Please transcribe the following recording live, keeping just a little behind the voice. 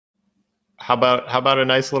How about a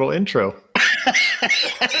nice little intro?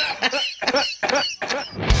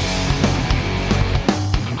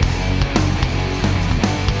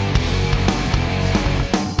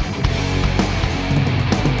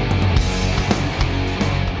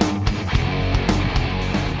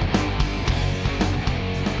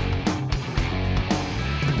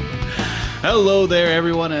 Hello there,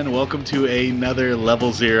 everyone, and welcome to another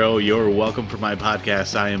Level Zero. You're welcome for my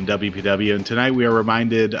podcast. I am WPW, and tonight we are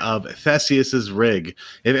reminded of Theseus's rig.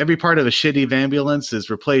 If every part of a shitty ambulance is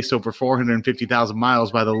replaced over 450,000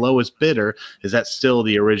 miles by the lowest bidder, is that still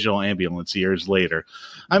the original ambulance years later?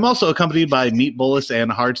 I'm also accompanied by Meat Bolus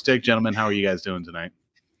and Hardstick. Gentlemen, how are you guys doing tonight?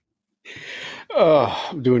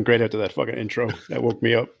 I'm doing great after that fucking intro. That woke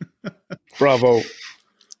me up. Bravo.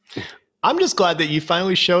 I'm just glad that you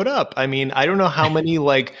finally showed up. I mean, I don't know how many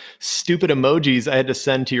stupid emojis I had to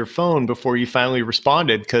send to your phone before you finally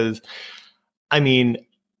responded. Because, I mean,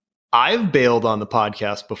 I've bailed on the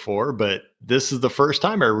podcast before, but this is the first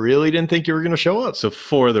time I really didn't think you were going to show up. So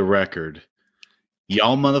for the record,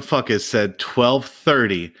 y'all motherfuckers said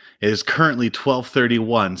 12:30. It is currently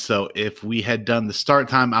 12:31. So if we had done the start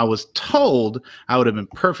time I was told, I would have been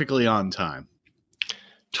perfectly on time.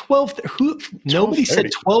 12. Nobody said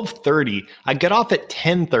 12:30. I got off at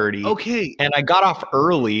 10:30. Okay. And I got off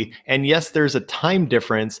early. And yes, there's a time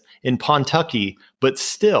difference in Pontucky, but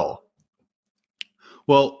still.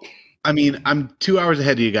 Well, I mean, I'm 2 hours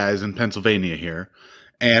ahead of you guys in Pennsylvania here,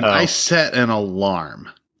 and I set an alarm,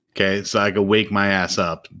 okay, so I could wake my ass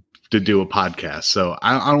up to do a podcast. So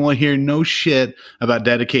I don't want to hear no shit about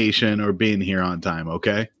dedication or being here on time,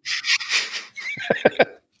 okay?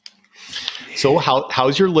 So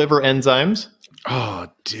how's your liver enzymes? Oh,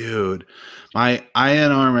 dude. My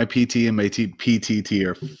INR, my PT, and my PTT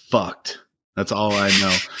are fucked. That's all I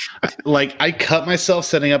know. I cut myself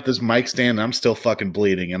setting up this mic stand, and I'm still fucking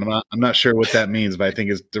bleeding, and I'm not sure what that means, but I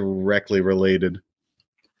think it's directly related.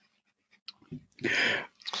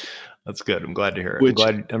 That's good. I'm glad to hear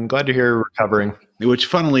it. I'm glad to hear you're recovering. Which,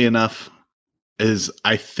 funnily enough, is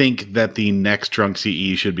I think that the next Drunk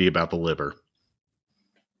CE should be about the liver.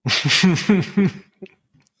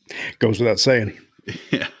 Goes without saying.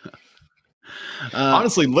 Yeah.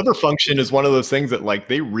 Honestly, liver function is one of those things that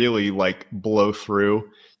they really blow through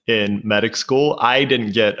in medic school. I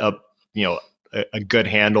didn't get a good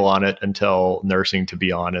handle on it until nursing, to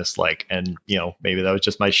be honest. And maybe that was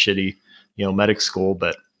just my shitty medic school.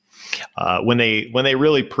 But when they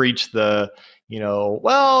really preach the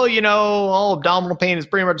all abdominal pain is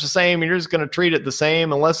pretty much the same, and you're just going to treat it the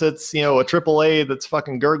same unless it's a AAA that's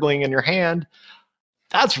fucking gurgling in your hand.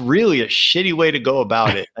 That's really a shitty way to go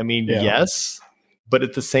about it. I mean, yeah. Yes, but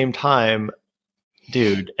at the same time,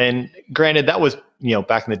 dude, and granted, that was,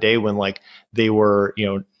 back in the day when they were,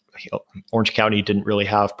 Orange County didn't really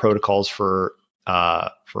have protocols for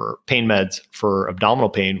pain meds for abdominal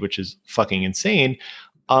pain, which is fucking insane.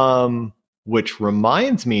 Which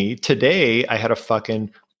reminds me, today I had a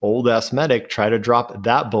fucking old ass medic try to drop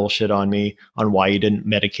that bullshit on me on why you didn't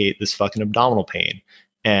medicate this fucking abdominal pain.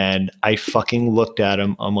 And I fucking looked at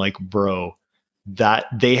him. I'm like, bro, that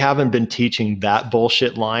they haven't been teaching that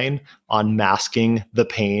bullshit line on masking the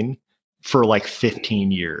pain for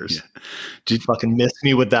 15 years. Yeah. You fucking missed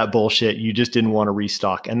me with that bullshit. You just didn't want to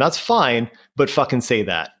restock. And that's fine, but fucking say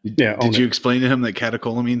that. Yeah. Did you explain to him that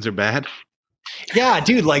catecholamines are bad? Yeah,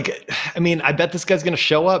 dude, I mean, I bet this guy's going to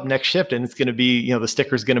show up next shift and it's going to be, the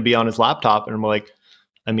sticker's going to be on his laptop. And I'm like,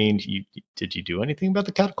 I mean, did you do anything about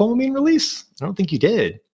the catecholamine release? I don't think you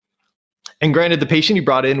did. And granted, the patient he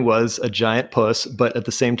brought in was a giant puss, but at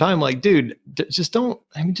the same time, dude, just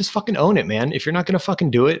fucking own it, man. If you're not going to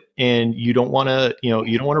fucking do it and you don't want to,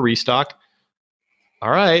 you don't want to restock.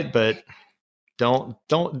 All right. But don't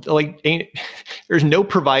there's no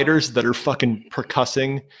providers that are fucking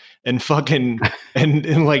percussing and fucking and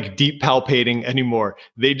deep palpating anymore.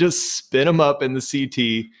 They just spin them up in the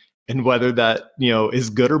CT, and whether that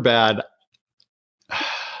is good or bad,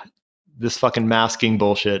 this fucking masking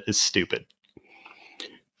bullshit is stupid.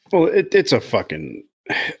 Well, it's a fucking,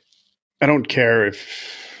 I don't care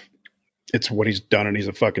if it's what he's done and he's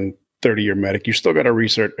a fucking 30-year medic. You still got to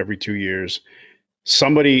research every 2 years.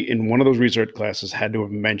 Somebody in one of those research classes had to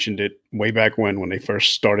have mentioned it way back when they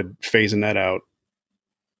first started phasing that out.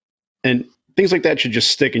 And things like that should just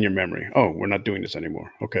stick in your memory. Oh, we're not doing this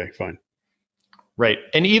anymore. Okay, fine. Right.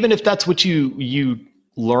 And even if that's what you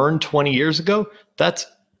learned 20 years ago, that's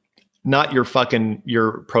not your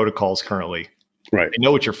protocols currently. Right. I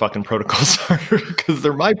know what your fucking protocols are because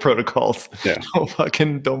they're my protocols. Yeah.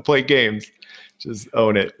 Don't play games. Just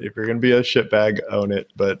own it. If you're going to be a shitbag, own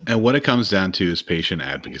it. And what it comes down to is patient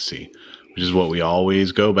advocacy. which is what we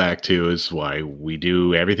always go back to, is why we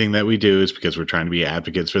do everything that we do, is because we're trying to be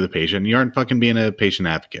advocates for the patient. You aren't fucking being a patient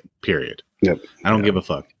advocate, period. Yep. I don't give a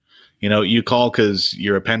fuck. You know, you call because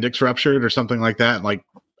your appendix ruptured or something like that. Like,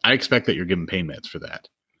 I expect that you're giving pain meds for that.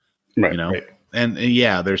 Right. You know, Right. and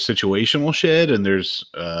yeah, there's situational shit and there's,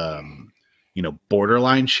 you know,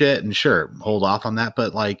 borderline shit, and sure, hold off on that.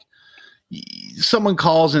 But like, someone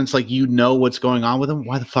calls and it's like, you know what's going on with them.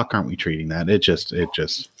 Why the fuck aren't we treating that?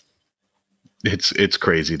 It's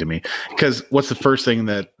crazy to me, because what's the first thing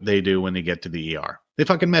that they do when they get to the ER? They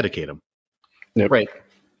fucking medicate them. Yep. Right.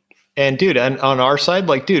 And dude, and on our side,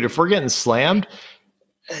 like, dude, if we're getting slammed,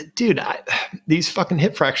 dude, these fucking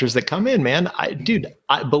hip fractures that come in, man,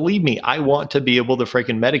 believe me, I want to be able to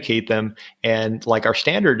freaking medicate them. And like, our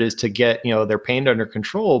standard is to get, you know, their pain under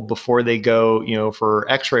control before they go, you know, for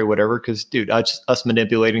x-ray, whatever. Cause dude, us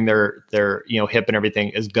manipulating their, you know, hip and everything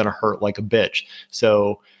is going to hurt like a bitch.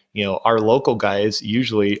 So, you know, our local guys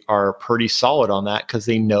usually are pretty solid on that because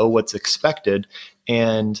they know what's expected.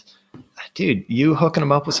 And dude, you hooking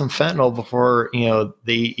them up with some fentanyl before, you know,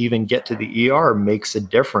 they even get to the ER makes a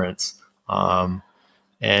difference. And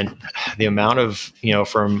the amount of, you know,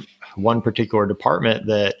 from one particular department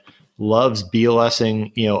that loves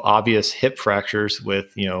BLSing, you know, obvious hip fractures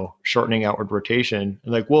with, you know, shortening outward rotation,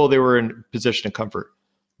 and like, well, they were in position of comfort.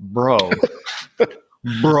 Bro.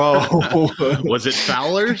 Was it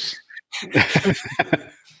Fowler's?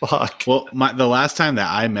 Fuck. Well, the last time that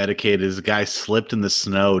I medicated, is a guy slipped in the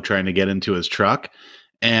snow trying to get into his truck,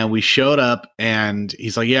 and we showed up, and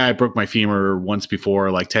he's like, yeah, I broke my femur once before,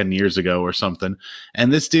 like 10 years ago or something.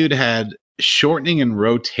 And this dude had shortening and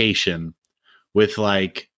rotation with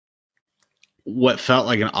like what felt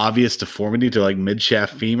like an obvious deformity to like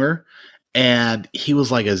mid-shaft femur. And he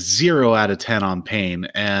was like a 0 out of 10 on pain.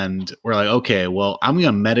 And we're like, okay, well, I'm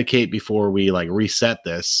going to medicate before we like reset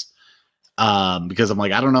this. Because I'm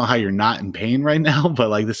like, I don't know how you're not in pain right now, but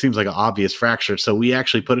like, this seems like an obvious fracture. So we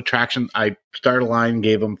actually put a traction. I started a line,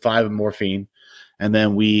 gave him 5 of morphine, and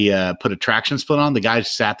then we put a traction splint on. The guy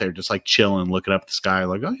just sat there just like chilling, looking up at the sky,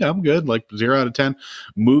 like, oh yeah, I'm good. Like 0 out of 10.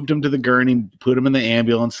 Moved him to the gurney, put him in the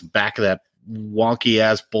ambulance, back of that wonky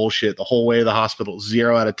ass bullshit the whole way to the hospital.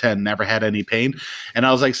 0 out of 10, never had any pain. And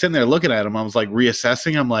I was like sitting there looking at him. I was like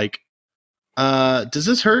reassessing. I'm like, does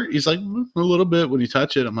this hurt? He's like, a little bit when you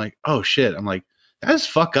touch it. I'm like, oh shit. I'm like, that is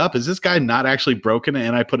fuck up. Is this guy not actually broken?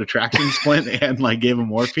 And I put a traction splint and like gave him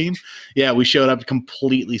morphine. Yeah, we showed up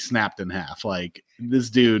completely snapped in half. Like, this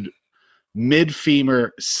dude mid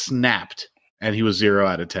femur snapped, and he was 0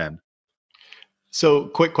 out of 10. So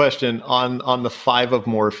quick question on the 5 of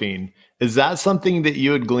morphine. Is that something that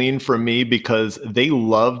you would glean from me because they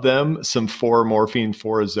love them some 4 morphine,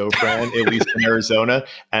 4 Zofran, at least in Arizona,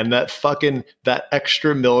 and that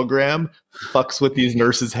extra milligram fucks with these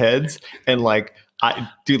nurses' heads, and like,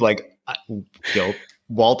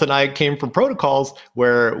 Walt and I came from protocols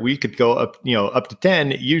where we could go up, you know, up to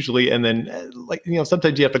 10 usually, and then like, you know,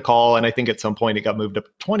 sometimes you have to call, and I think at some point it got moved up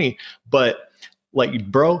to 20, but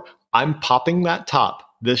like, bro, I'm popping that top.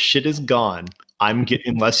 This shit is gone.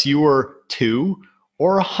 Unless you were 2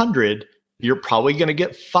 or 100, you're probably going to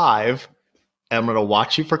get 5. And I'm going to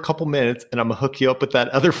watch you for a couple minutes, and I'm going to hook you up with that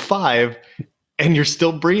other 5, and you're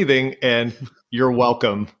still breathing, and you're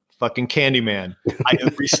welcome. Fucking Candyman.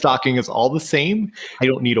 Restocking is all the same. I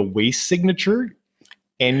don't need a waist signature,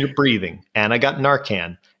 and you're breathing. And I got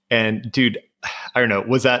Narcan. And dude, I don't know.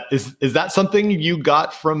 Is that something you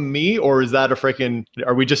got from me, or is that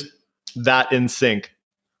are we just that in sync?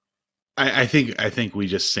 I think we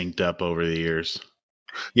just synced up over the years.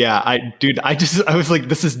 Yeah, I was like,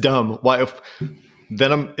 this is dumb. Why?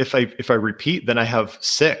 If I repeat, then I have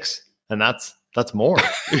 6, and that's more.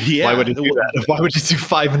 Yeah. Why would it do that? Why would you do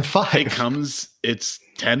 5 and 5? It's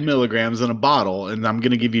 10 milligrams in a bottle, and I'm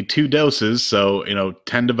going to give you 2 doses. So, you know,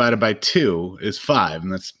 10 divided by 2 is 5,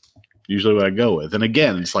 and that's usually what I go with. And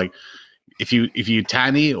again, it's like, if you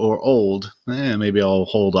tiny or old, maybe I'll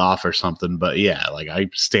hold off or something. But yeah, like, I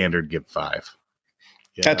standard give 5.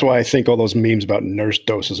 Yeah. That's why I think all those memes about nurse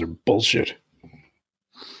doses are bullshit.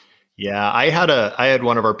 Yeah, I had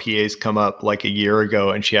one of our PAs come up like a year ago,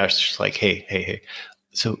 and she asked, she's like, hey,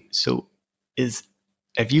 so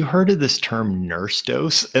have you heard of this term nurse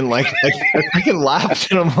dose? And like, I freaking laughed,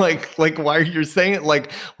 and I'm like, why are you saying it?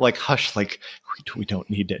 Like hush, like we don't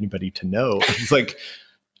need anybody to know. It's like,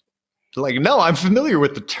 no, I'm familiar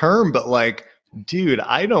with the term, but like, dude,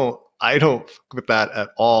 I don't fuck with that at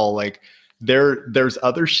all. Like, there's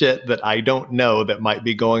other shit that I don't know that might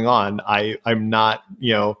be going on. I'm not,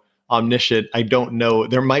 you know, omniscient. I don't know.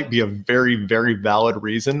 There might be a very, very valid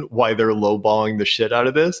reason why they're lowballing the shit out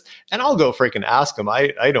of this. And I'll go freaking ask them.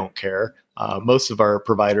 I don't care. Most of our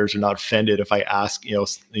providers are not offended if I ask,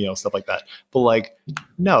 stuff like that. But like,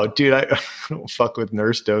 no, dude, I don't fuck with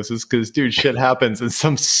nurse doses because, dude, shit happens and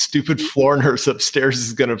some stupid floor nurse upstairs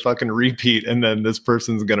is gonna fucking repeat, and then this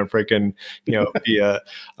person's gonna freaking, be a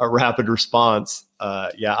rapid response.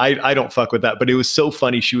 I don't fuck with that. But it was so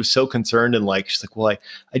funny. She was so concerned and like, she's like, well,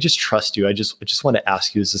 I just trust you. I just want to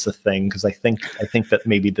ask you, is this a thing? Because I think that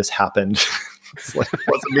maybe this happened. It's like,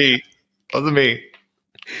 it wasn't me.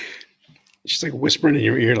 She's like whispering in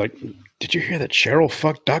your ear, like, did you hear that Cheryl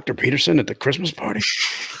fucked Dr. Peterson at the Christmas party?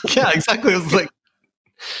 Yeah, exactly. It was like,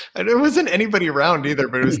 and there wasn't anybody around either,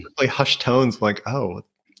 but it was like hushed tones, like, oh,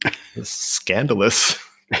 this is scandalous.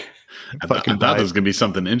 I thought there was going to be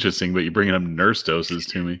something interesting, but you're bringing up nurse doses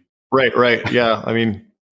to me. Right. Yeah, I mean,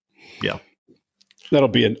 yeah. That'll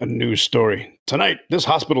be a news story. Tonight, this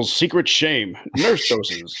hospital's secret shame, nurse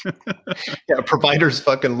doses. Yeah, providers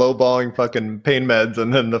fucking lowballing fucking pain meds,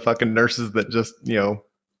 and then the fucking nurses that just, do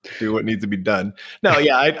what needs to be done. No,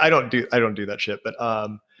 yeah, I don't do that shit. But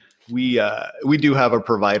we do have a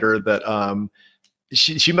provider that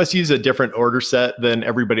she must use a different order set than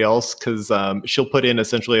everybody else because she'll put in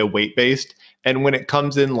essentially a weight-based, and when it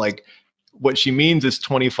comes in like, what she means is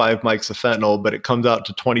 25 mics of fentanyl, but it comes out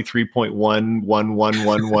to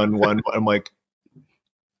 23.1111111. I'm like,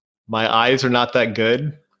 my eyes are not that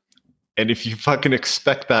good, and if you fucking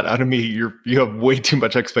expect that out of me, you have way too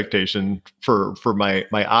much expectation for my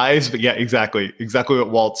eyes. But yeah, exactly what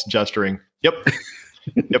Walt's gesturing. Yep.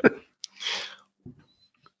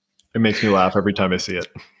 It makes me laugh every time I see it.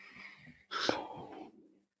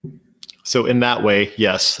 So in that way,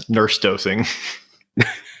 yes, nurse dosing.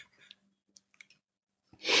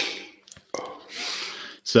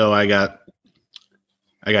 So I got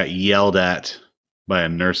yelled at by a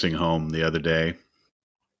nursing home the other day.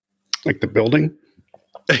 Like the building?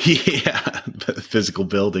 Yeah, the physical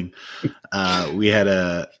building. We had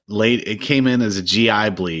it came in as a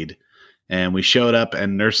GI bleed, and we showed up,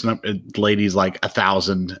 and lady's like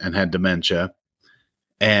 1,000 and had dementia,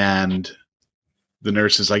 and the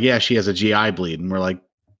nurse is like, yeah, she has a GI bleed, and we're like,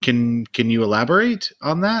 can you elaborate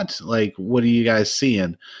on that? Like, what are you guys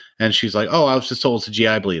seeing? And she's like, oh, I was just told it's a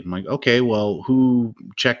GI bleed. I'm like, okay, well, who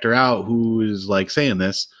checked her out? Who is like saying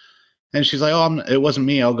this? And she's like, oh, it wasn't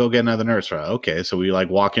me. I'll go get another nurse. Okay, so we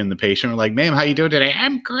like walk in the patient. We're like, ma'am, how you doing today?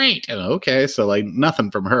 I'm great. And okay, so like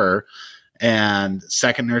nothing from her. And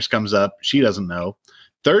second nurse comes up. She doesn't know.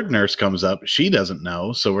 Third nurse comes up. She doesn't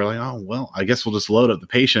know. So we're like, oh, well, I guess we'll just load up the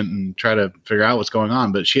patient and try to figure out what's going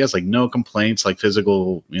on. But she has like no complaints, like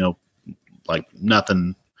physical, like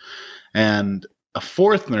nothing. And a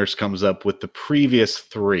fourth nurse comes up with the previous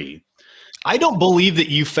three. I don't believe that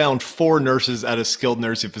you found 4 nurses at a skilled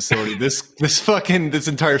nursing facility. This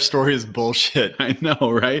entire story is bullshit. I know,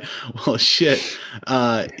 right? Well, shit.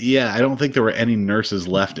 Yeah, I don't think there were any nurses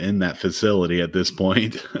left in that facility at this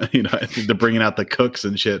point. I think they're bringing out the cooks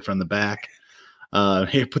and shit from the back.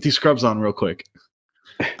 Hey, put these scrubs on real quick.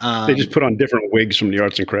 They just put on different wigs from the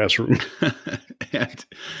arts and crafts room. And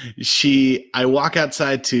I walk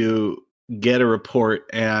outside to get a report,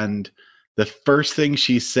 and the first thing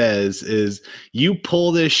she says is, you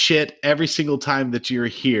pull this shit every single time that you're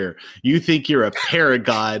here. You think you're a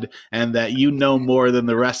paragod and that you know more than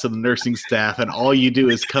the rest of the nursing staff, and all you do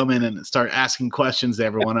is come in and start asking questions to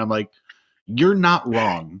everyone. I'm like, you're not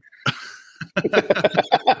wrong.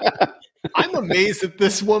 I'm amazed that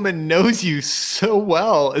this woman knows you so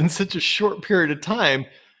well in such a short period of time.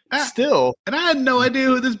 Still. And I had no idea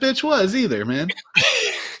who this bitch was either, man.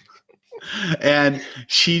 And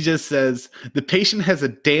she just says, the patient has a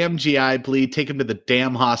damn GI bleed, take him to the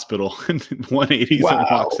damn hospital. And 180s and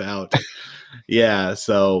walks out. Yeah,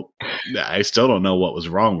 so I still don't know what was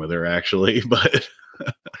wrong with her, actually, but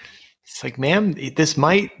it's like, ma'am, this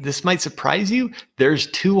might surprise you. There's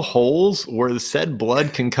 2 holes where the said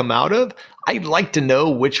blood can come out of. I'd like to know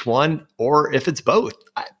which one, or if it's both.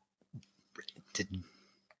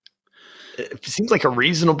 It seems like a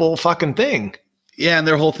reasonable fucking thing. Yeah, and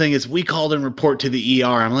their whole thing is, we called and report to the ER.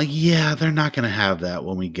 I'm like, yeah, they're not going to have that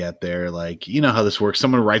when we get there. Like, you know how this works.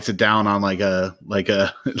 Someone writes it down on like a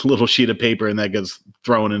little sheet of paper, and that gets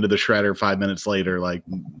thrown into the shredder 5 minutes later. Like,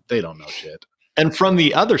 they don't know shit. And from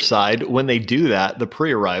the other side, when they do that, the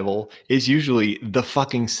pre-arrival is usually the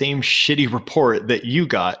fucking same shitty report that you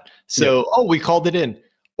got. So, Oh, we called it in.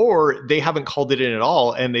 Or they haven't called it in at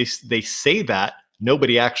all, and they say that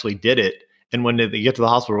nobody actually did it. And when they get to the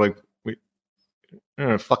hospital, we're like, I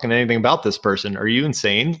don't know fucking anything about this person. Are you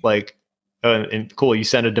insane? Like, And cool, you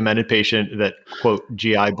send a demented patient that quote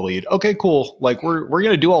GI bleed. Okay, cool. Like we're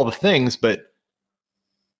gonna do all the things, but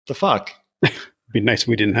the fuck. Be nice if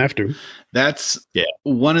we didn't have to. That's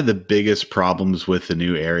one of the biggest problems with the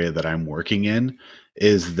new area that I'm working in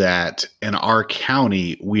is that in our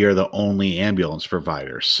county, we are the only ambulance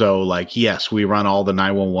provider. So like, yes, we run all the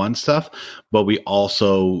 911 stuff, but we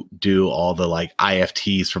also do all the like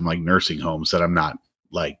IFTs from like nursing homes that I'm not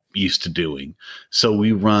like used to doing. So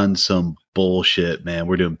we run some bullshit, man.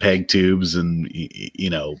 We're doing peg tubes and, you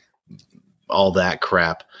know, all that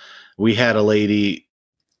crap. We had a lady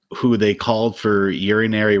who they called for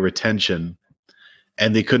urinary retention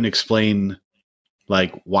and they couldn't explain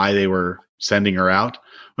like why they were sending her out.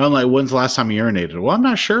 Well, I'm like, when's the last time you urinated? Well, I'm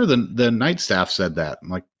not sure. The night staff said that. I'm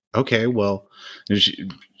like, okay, well,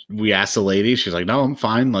 we asked the lady. She's like, no, I'm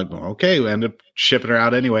fine. Like, okay, we ended up shipping her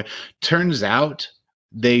out anyway. Turns out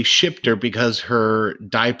they shipped her because her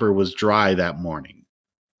diaper was dry that morning.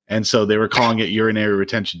 And so they were calling it urinary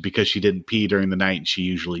retention because she didn't pee during the night and she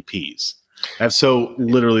usually pees. That's so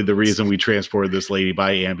literally the reason we transported this lady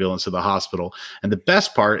by ambulance to the hospital. And the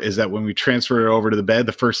best part is that when we transferred her over to the bed,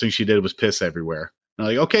 the first thing she did was piss everywhere. And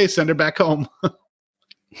I'm like, okay, send her back home.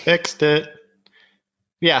 Fixed it.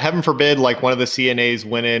 Yeah, heaven forbid, like one of the CNAs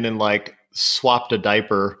went in and like swapped a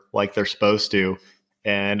diaper like they're supposed to.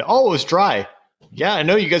 And it was dry. Yeah, I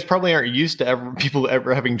know you guys probably aren't used to people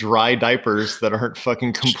ever having dry diapers that aren't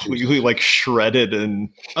fucking completely like shredded and.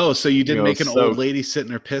 Oh, so you didn't make an old lady sit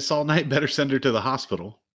in her piss all night? Better send her to the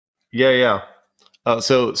hospital. Yeah.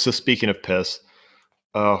 So speaking of piss,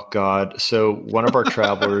 oh god. So one of our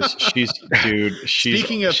travelers,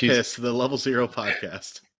 Speaking of piss, the Level Zero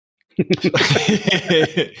podcast.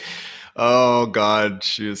 Oh god,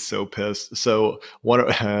 she is so pissed. So one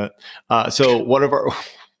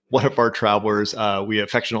of our travelers, we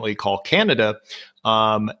affectionately call Canada.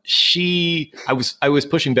 I was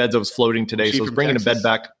pushing beds. I was floating today, so I was bringing a bed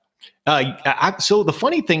back. So the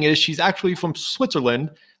funny thing is, she's actually from Switzerland,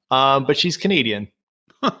 but she's Canadian.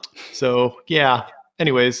 So yeah.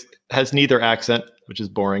 Anyways, has neither accent, which is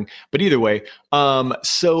boring. But either way,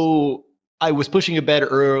 so I was pushing a bed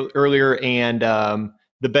earlier, and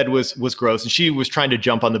the bed was gross, and she was trying to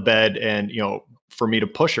jump on the bed, and for me to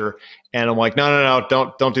push her, and I'm like, no,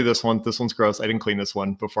 don't do this one. This one's gross. I didn't clean this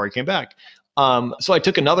one before I came back. So I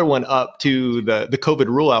took another one up to the COVID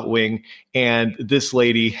rule out wing, and this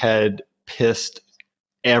lady had pissed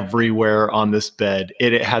everywhere on this bed.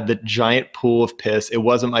 It had the giant pool of piss. It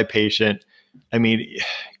wasn't my patient. I mean,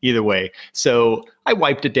 either way. So I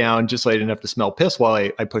wiped it down just so I didn't have to smell piss while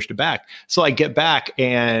I pushed it back. So I get back,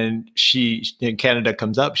 and Canada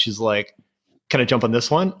comes up. She's like, can I jump on this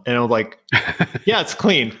one? And I was like, yeah, it's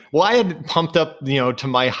clean. Well, I had pumped up, to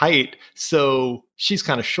my height. So she's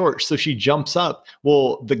kind of short. So she jumps up.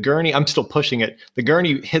 Well, the gurney, I'm still pushing it. The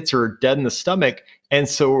gurney hits her dead in the stomach. And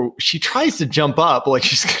so she tries to jump up like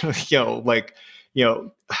she's going to, like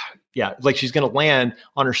she's going to land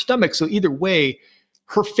on her stomach. So either way,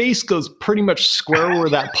 her face goes pretty much square where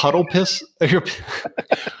that puddle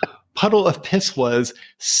of piss was,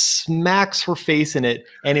 smacks her face in it,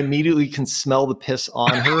 and immediately can smell the piss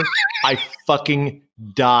on her. I fucking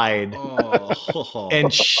died. Oh.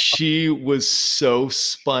 And she was so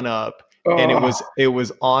spun up, and it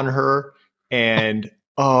was on her, and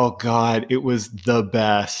oh god, it was the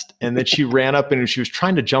best. And then she ran up and she was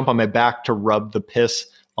trying to jump on my back to rub the piss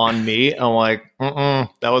on me. I'm like, that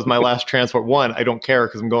was my last transport. One, I don't care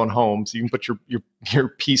because I'm going home. So you can put your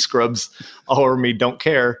pee scrubs all over me. Don't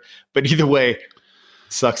care. But either way,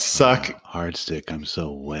 suck. Hard stick, I'm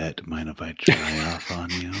so wet. Mind if I dry off on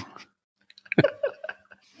you?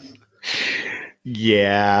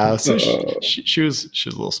 Yeah. So she was a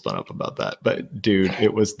little spun up about that. But dude,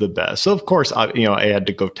 it was the best. So of course, I had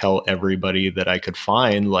to go tell everybody that I could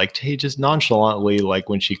find, like, hey, just nonchalantly, like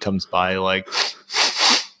when she comes by, like,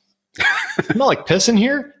 smell like piss in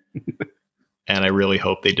here. And I really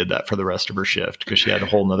hope they did that for the rest of her shift, because she had a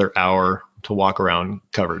whole nother hour to walk around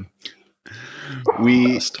covered.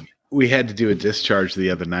 We had to do a discharge the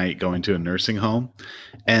other night going to a nursing home,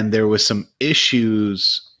 and there was some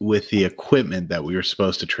issues with the equipment that we were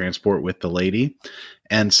supposed to transport with the lady.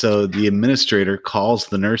 And so the administrator calls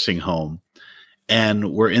the nursing home,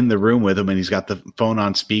 and we're in the room with him, and he's got the phone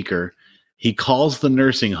on speaker. He calls the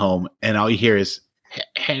nursing home, and all you hear is,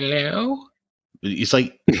 hello? He's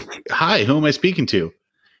like, hi, who am I speaking to?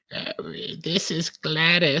 This is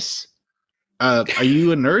Gladys. Are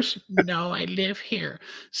you a nurse? No, I live here.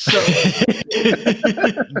 So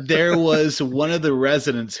there was one of the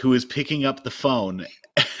residents who was picking up the phone.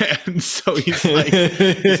 And so he's like,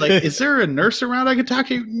 is there a nurse around I could talk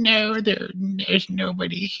to? No, there's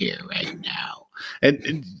nobody here right now.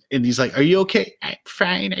 And he's like, are you okay? I'm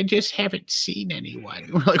fine. I just haven't seen anyone.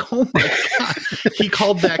 We're like, oh my God. He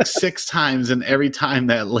called back 6 times, and every time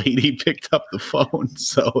that lady picked up the phone.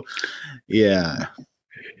 So, yeah.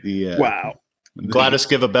 Wow. Gladys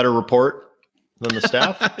give a better report than the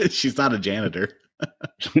staff? She's not a janitor.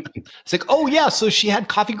 It's like, oh yeah, so she had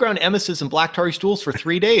coffee ground emesis and black tarry stools for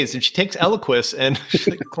 3 days, and she takes Eliquis, and she's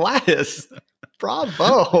like, Gladys,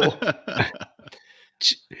 bravo.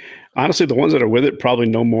 Honestly, the ones that are with it probably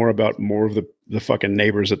know more about more of the fucking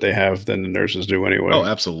neighbors that they have than the nurses do anyway. Oh,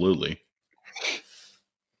 absolutely.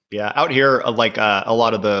 Yeah, out here, like a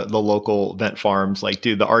lot of the local vent farms, like,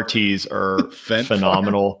 dude, the RTs are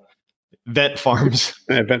phenomenal. Vent farms.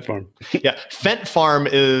 Vent farm. Yeah, Fent Farm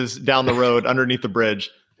is down the road underneath the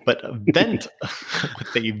bridge, but Vent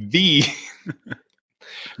with a V.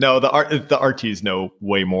 No, the RTs know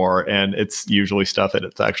way more, and it's usually stuff that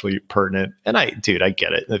it's actually pertinent. And I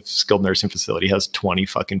get it. If skilled nursing facility has 20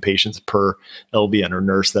 fucking patients per LVN or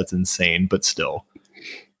nurse, that's insane. But still,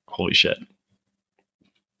 holy shit.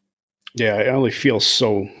 Yeah, I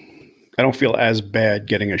don't feel as bad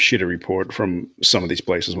getting a shitty report from some of these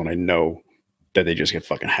places when I know that they just get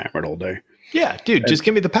fucking hammered all day. Yeah, dude, just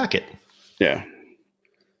give me the packet. Yeah.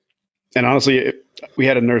 And honestly, we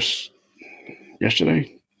had a nurse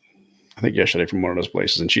yesterday from one of those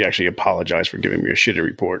places, and she actually apologized for giving me a shitty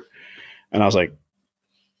report. And I was like,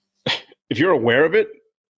 if you're aware of it,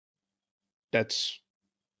 that's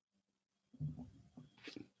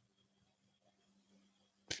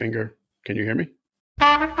finger. Can you hear me?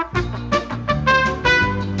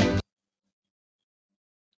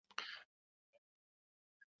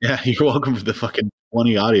 Yeah, you're welcome for the fucking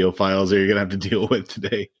 20 audio files that you're going to have to deal with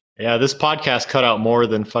today. Yeah, this podcast cut out more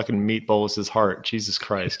than fucking Meat Bolus's heart. Jesus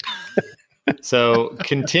Christ. So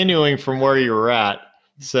continuing from where you were at,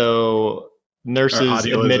 so nurses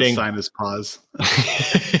admitting sinus pause.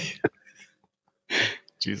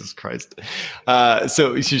 Jesus Christ.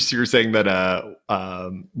 So you're saying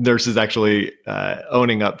that nurses actually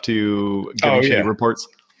owning up to giving shitty reports?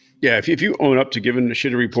 Yeah, if you own up to giving a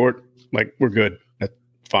shitty report, like, we're good. That's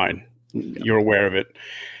fine. You're aware of it.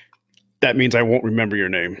 That means I won't remember your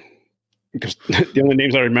name, because the only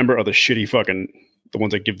names I remember are the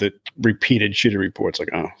ones that give the repeated shitty reports. Like,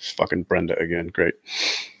 oh, fucking Brenda again. Great.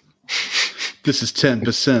 This is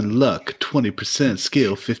 10% luck, 20%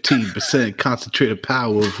 skill, 15% concentrated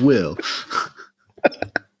power of will.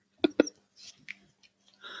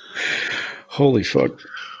 Holy fuck.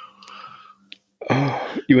 Oh,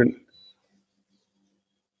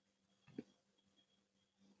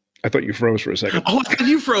 I thought you froze for a second. Oh, I thought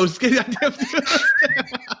you froze. I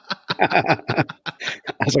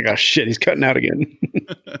was like, oh shit, he's cutting out again.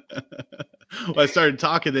 Well, I started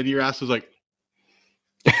talking, then your ass was like...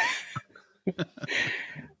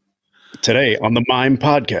 Today on the Mime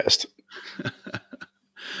podcast.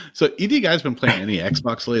 So, either you guys been playing any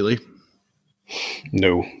Xbox lately?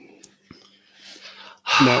 No.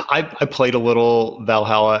 I played a little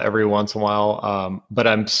Valhalla every once in a while, but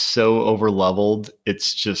I'm so over leveled.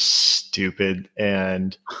 It's just stupid.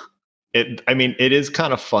 And it is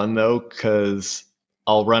kind of fun though, because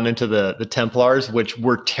I'll run into the Templars, which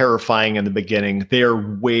were terrifying in the beginning. They are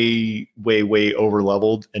way, way, way over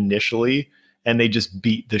leveled initially, and they just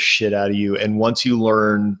beat the shit out of you. And once you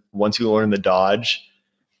learn the dodge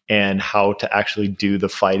and how to actually do the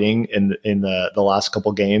fighting in the last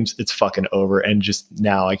couple games, it's fucking over. And just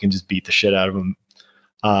now I can just beat the shit out of them.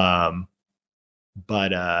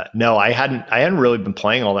 But no, I hadn't really been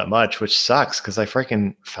playing all that much, which sucks because I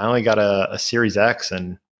freaking finally got a Series X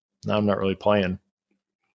and now I'm not really playing.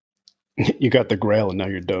 You got the Grail and now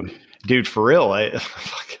you're done. Dude, for real. I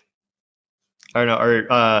don't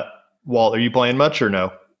know. Walt, are you playing much or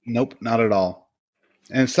no? Nope, not at all.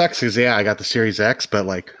 And it sucks because, yeah, I got the Series X, but,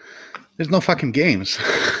 like, there's no fucking games.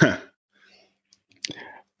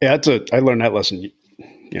 Yeah, I learned that lesson,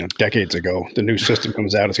 decades ago. The new system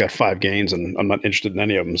comes out, it's got 5 games, and I'm not interested in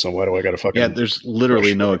any of them, so why do I got to fucking... Yeah, there's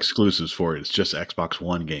literally no exclusives for it. It's just Xbox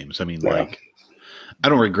One games. I mean, like, I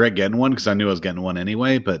don't regret getting one because I knew I was getting one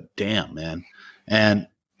anyway, but damn, man. And,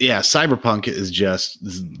 yeah, Cyberpunk is just...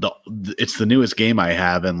 It's the newest game I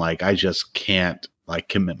have, and, like, I just can't, like,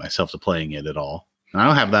 commit myself to playing it at all. And I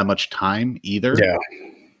don't have that much time either. Yeah.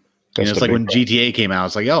 It's like when GTA came out,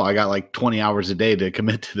 it's like, oh, I got like 20 hours a day to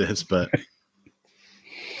commit to this. But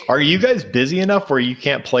are you guys busy enough where you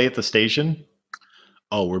can't play at the station?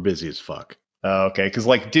 Oh, we're busy as fuck. Oh, okay, because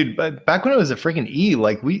like, dude, back when I was at freaking E,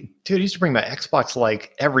 like I used to bring my Xbox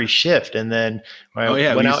like every shift, and then when I Oh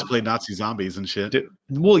yeah, we went used to out, play Nazi zombies and shit.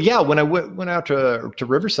 well, yeah, when I went out to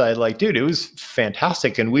Riverside, like, dude, it was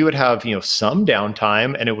fantastic, and we would have some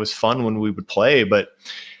downtime, and it was fun when we would play, but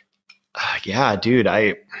yeah, dude,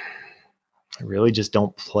 I really just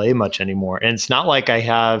don't play much anymore, and it's not like I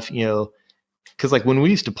have because like when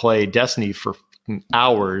we used to play Destiny for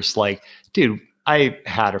hours, like, dude, I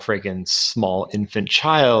had a freaking small infant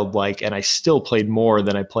child, like, and I still played more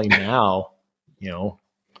than I play now,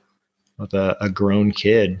 with a grown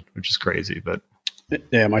kid, which is crazy. But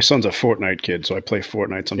Yeah, my son's a Fortnite kid, so I play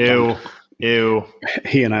Fortnite ew, sometimes. ew.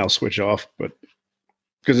 He and I'll switch off, but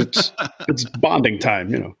because it's bonding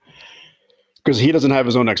time. Because he doesn't have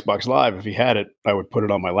his own Xbox Live. If he had it, I would put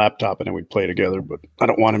it on my laptop and then we'd play together. But I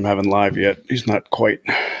don't want him having live yet. He's not quite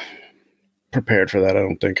prepared for that, I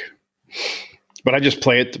don't think. But I just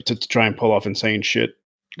play it to try and pull off insane shit.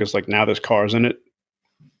 Because like now there's cars in it,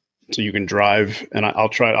 so you can drive, and I'll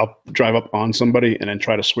drive up on somebody and then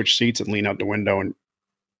try to switch seats and lean out the window and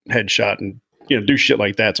headshot and do shit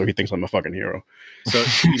like that. So he thinks I'm a fucking hero. So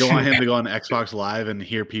you don't want him to go on Xbox Live and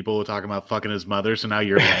hear people talking about fucking his mother. So now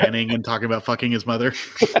you're landing and talking about fucking his mother.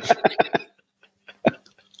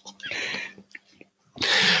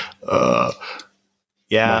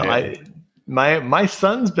 Yeah, my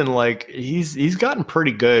son's been like he's gotten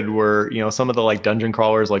pretty good. Where some of the like dungeon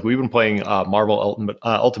crawlers, like we've been playing Marvel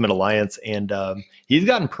Ultimate Alliance, and he's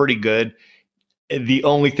gotten pretty good. The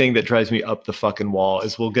only thing that drives me up the fucking wall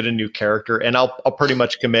is we'll get a new character, and I'll pretty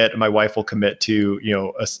much commit, and my wife will commit to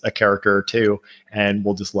a character or two, and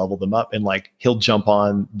we'll just level them up, and like he'll jump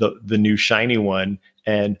on the new shiny one,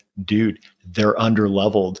 and dude, they're under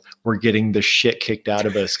leveled. We're getting the shit kicked out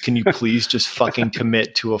of us. Can you please just fucking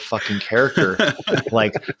commit to a fucking character?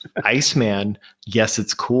 Like Iceman, yes,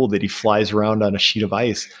 it's cool that he flies around on a sheet of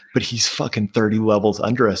ice, but he's fucking 30 levels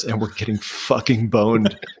under us, and we're getting fucking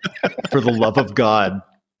boned. For the love of God,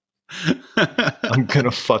 I'm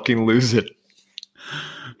gonna fucking lose it.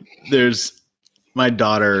 My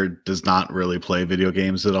daughter does not really play video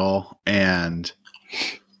games at all, and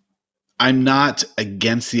I'm not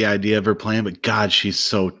against the idea of her playing, but God, she's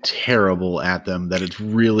so terrible at them that it's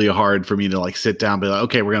really hard for me to like sit down and be like,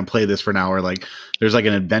 okay, we're going to play this for an hour. Like there's like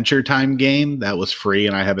an Adventure Time game that was free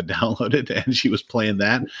and I have it downloaded, and she was playing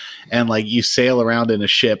that. And like you sail around in a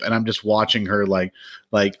ship and I'm just watching her like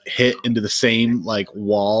hit into the same like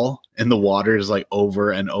wall in the waters like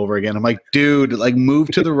over and over again. I'm like, dude, like move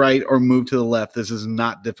to the right or move to the left. This is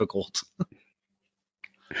not difficult.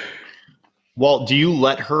 Well, do you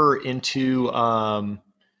let her into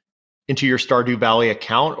your Stardew Valley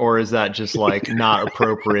account, or is that just like not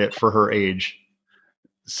appropriate for her age?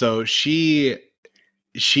 So she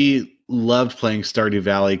loved playing Stardew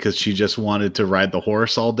Valley because she just wanted to ride the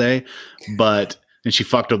horse all day, and she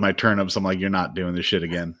fucked with my turnips. I'm like, you're not doing this shit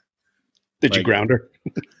again. Did you ground her?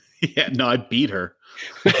 Yeah, no, I beat her.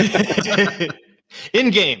 In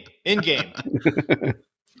game.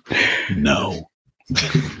 No.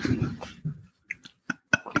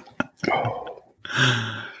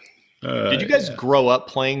 Did you guys grow up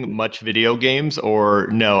playing much video games, or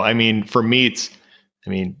no? I mean, for me,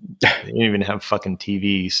 they didn't even have fucking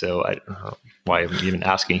TV, so I don't know why I'm even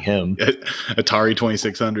asking him. Atari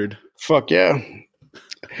 2600. Fuck yeah.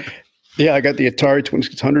 Yeah, I got the Atari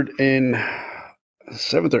 2600 in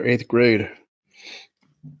 7th or 8th grade.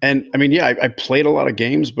 And I mean, yeah, I played a lot of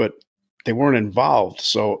games, but they weren't involved.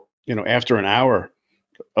 So, after an hour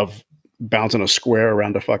of bouncing a square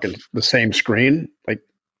around the same screen, like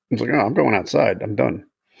I was like, oh, I'm going outside. I'm done.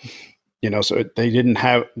 So they didn't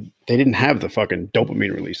have the fucking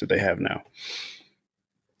dopamine release that they have now.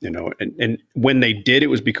 And when they did, it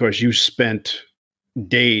was because you spent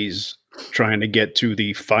days trying to get to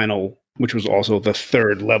the final, which was also the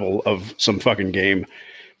third level of some fucking game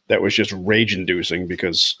that was just rage inducing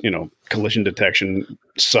because, collision detection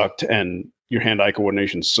sucked and your hand-eye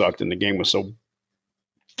coordination sucked, and the game was so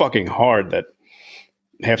fucking hard that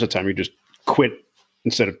half the time you just quit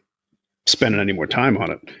instead of spending any more time on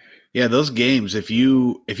it. Yeah, those games, if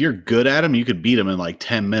you're good at them, you could beat them in like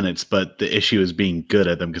 10 minutes, but the issue is being good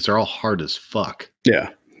at them because they're all hard as fuck. Yeah.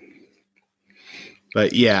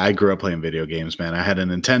 But yeah, I grew up playing video games, man. I had a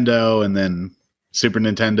Nintendo and then Super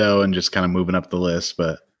Nintendo and just kind of moving up the list.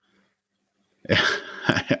 But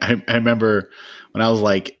I remember when I was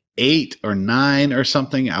like 8 or 9 or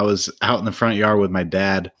something, I was out in the front yard with my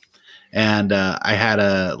dad, and I had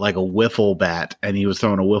a wiffle bat, and he was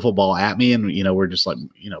throwing a wiffle ball at me, and we're just like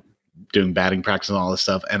doing batting practice and all this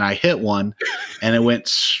stuff, and I hit one, and it went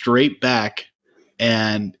straight back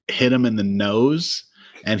and hit him in the nose,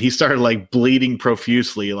 and he started like bleeding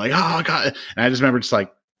profusely, like, oh god. And I just remember just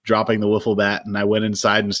like dropping the wiffle bat, and I went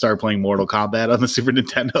inside and started playing Mortal Kombat on the Super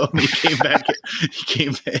Nintendo. And he came back,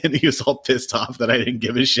 he was all pissed off that I didn't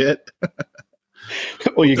give a shit.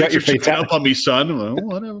 Well, you got your fatality up on me, son. Well,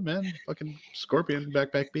 whatever, man. Fucking Scorpion,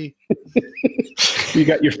 back B. You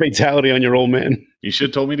got your fatality on your old man. You should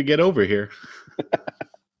have told me to get over here.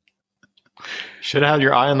 Should have had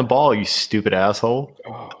your eye on the ball, you stupid asshole.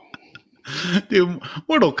 Oh. Dude,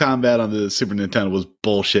 Mortal Kombat on the Super Nintendo was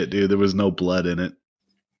bullshit, dude. There was no blood in it.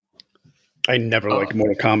 I never liked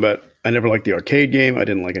Mortal Kombat. I never liked the arcade game. I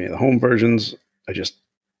didn't like any of the home versions.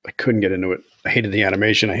 I couldn't get into it. I hated the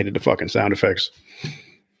animation. I hated the fucking sound effects.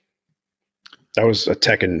 I was a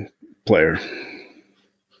Tekken player.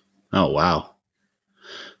 Oh, wow.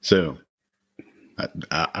 So,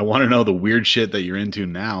 I want to know the weird shit that you're into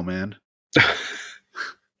now, man.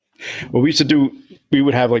 Well, we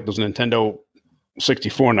would have like those Nintendo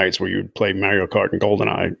 64 nights where you'd play Mario Kart and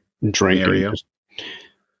GoldenEye and drink. Mario. And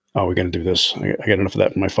oh, we're going to do this. I got enough of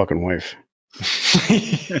that from my fucking wife.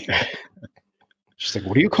 She's like,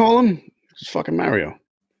 what do you call him? It's fucking Mario.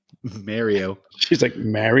 Mario. She's like,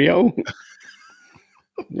 Mario?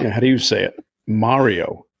 Yeah, how do you say it?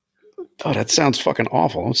 Mario. Oh, that sounds fucking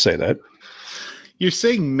awful. Don't say that. You're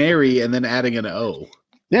saying Mary and then adding an O.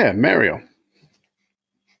 Yeah, Mario.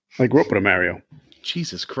 I grew up with a Mario.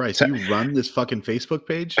 Jesus Christ. You run this fucking Facebook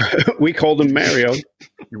page? We called him Mario.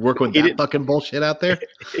 You're working with that fucking bullshit out there?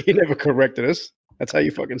 He never corrected us. That's how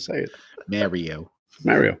you fucking say it. Mario.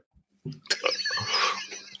 Mario.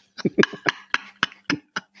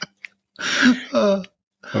 Oh,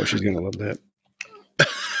 she's going to love that.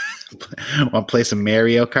 Want to play some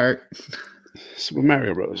Mario Kart? Super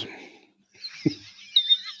Mario Bros.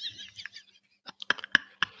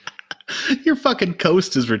 Your fucking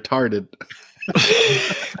coast is retarded.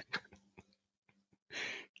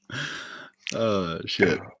 Oh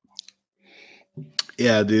shit.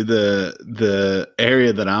 Yeah, dude, the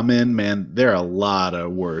area that I'm in, man, there are a lot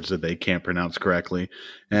of words that they can't pronounce correctly.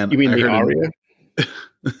 And you mean the aria?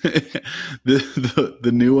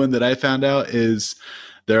 The new one that I found out is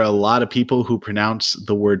there are a lot of people who pronounce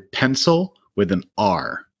the word pencil with an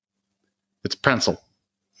R. It's pencil.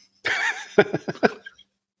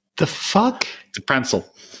 The fuck? It's a pencil.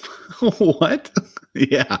 What?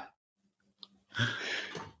 Yeah.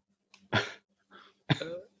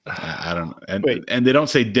 I don't know. And they don't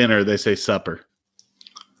say dinner, they say supper.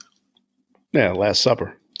 Yeah, Last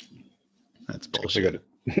Supper. That's bullshit.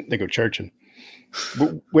 They go churching.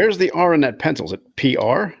 Where's the R in that pencil? Is it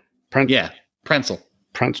PR? Yeah, pencil.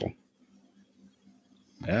 Pencil.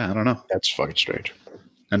 Yeah, I don't know. That's fucking strange.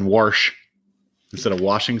 And wash. Instead of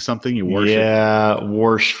washing something, you wash it. Yeah,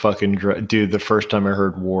 wash fucking... Dude, the first time I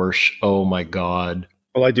heard wash, oh my God.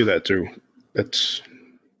 Well, I do that too. That's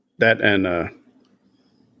that and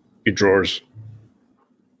your drawers.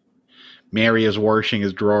 Mary is washing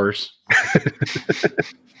his drawers.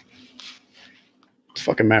 It's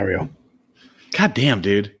fucking Mario. God damn,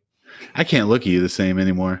 dude. I can't look at you the same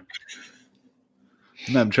anymore.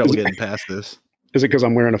 I'm having trouble getting past this. Is it because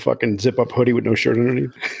I'm wearing a fucking zip-up hoodie with no shirt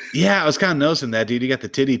underneath? Yeah, I was kind of noticing that, dude. You got the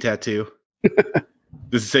titty tattoo.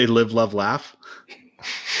 Does it say live, love, laugh?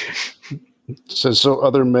 It says, so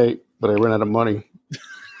other mate, but I ran out of money.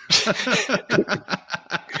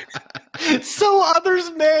 So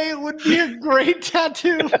others may would be a great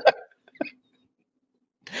tattoo.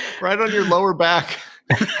 Right on your lower back.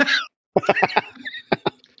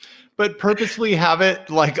 But purposely have it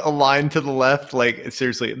like aligned to the left. Like,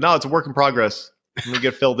 seriously. No, it's a work in progress. Let me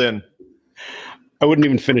get filled in. I wouldn't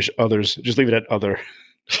even finish others. Just leave it at other.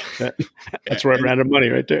 That's where I ran out of money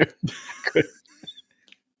right there.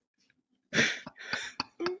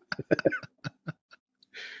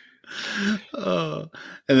 Oh,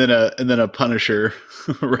 and then a Punisher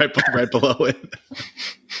right below it.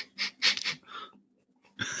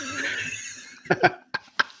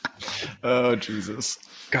 Oh Jesus!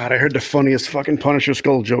 God, I heard the funniest fucking Punisher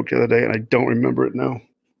skull joke the other day, and I don't remember it now.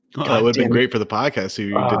 Oh, that would have been great for the podcast if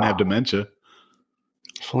you didn't have dementia.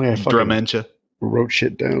 If only I fucking Dementia. Wrote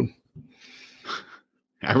shit down.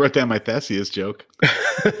 I wrote down my Theseus joke.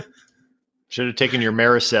 Should have taken your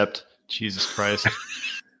Maricept. Jesus Christ.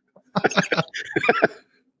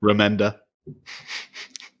 Remenda.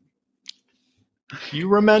 You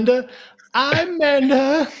Remenda? I'm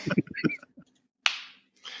Menda.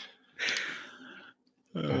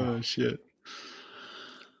 Oh, shit.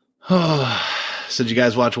 Oh, so did you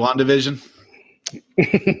guys watch WandaVision?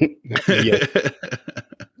 Yeah.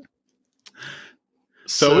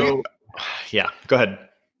 So yeah, go ahead.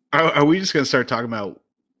 Are we just going to start talking about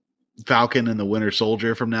Falcon and the Winter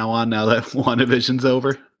Soldier from now on, now that WandaVision's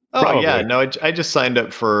over? Oh Probably. yeah, no, I just signed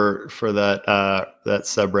up for that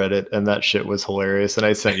subreddit, and that shit was hilarious. And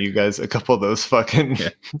I sent you guys a couple of those fucking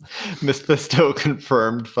Mephisto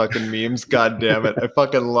confirmed fucking memes. God damn it, I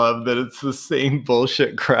fucking love that it's the same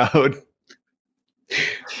bullshit crowd,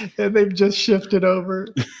 and they've just shifted over.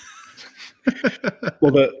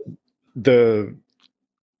 Well, the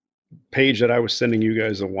page that I was sending you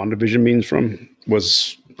guys the WandaVision memes from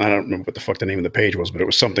was, I don't remember what the fuck the name of the page was, but it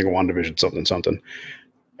was something WandaVision something.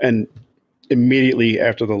 And immediately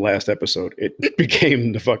after the last episode, it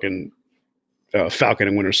became the fucking Falcon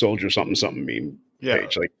and Winter Soldier something meme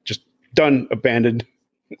page. Like, just done, abandoned,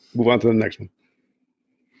 move on to the next one.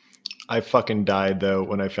 I fucking died though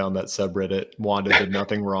when I found that subreddit. Wanda did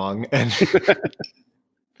nothing wrong, and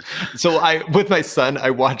so with my son,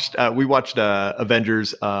 we watched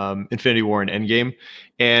Avengers, Infinity War and Endgame,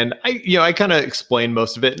 and I kind of explained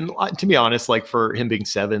most of it. And to be honest, like for him being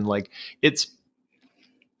 7, like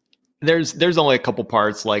there's only a couple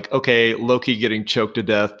parts, like, okay, Loki getting choked to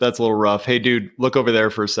death, that's a little rough. Hey dude, look over there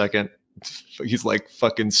for a second. He's like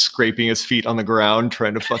fucking scraping his feet on the ground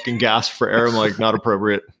trying to fucking gasp for air. I'm like, not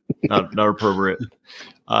appropriate. Not appropriate.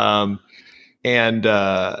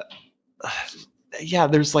 Yeah,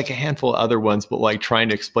 there's like a handful of other ones, but like trying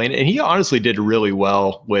to explain it. And he honestly did really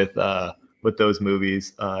well with those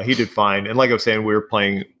movies. He did fine. And like I was saying, we were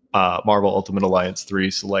playing Marvel Ultimate Alliance 3,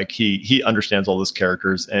 so like he understands all those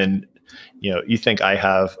characters. And you think I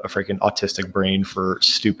have a freaking autistic brain for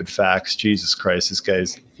stupid facts. Jesus Christ, this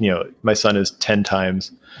guy's, my son is 10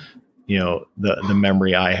 times, the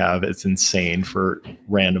memory I have. It's insane for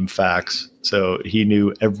random facts. So he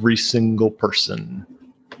knew every single person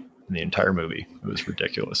in the entire movie. It was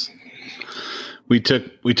ridiculous. We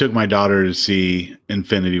took my daughter to see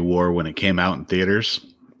Infinity War when it came out in theaters.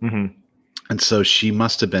 Mm-hmm. And so she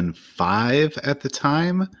must have been 5 at the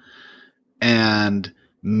time. And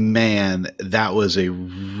man, that was a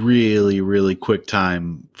really, really quick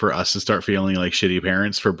time for us to start feeling like shitty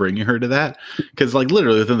parents for bringing her to that. Because like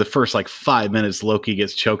literally within the first like 5 minutes, Loki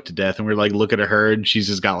gets choked to death, and we're like looking at her, and she's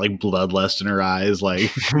just got like bloodlust in her eyes,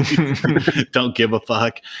 like don't give a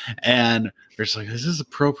fuck. And we're just like, is this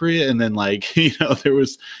appropriate? And then like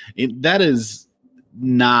that is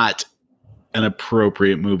not an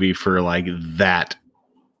appropriate movie for like that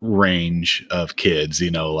range of kids,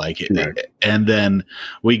 Right. And then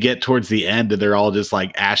we get towards the end and they're all just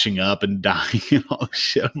like ashing up and dying and all this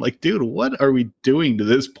shit. I'm like, dude, what are we doing to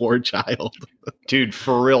this poor child? Dude,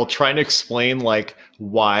 for real, trying to explain like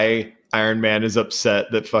why Iron Man is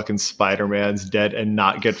upset that fucking Spider-Man's dead and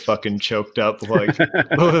not get fucking choked up. Like,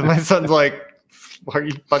 my son's like, why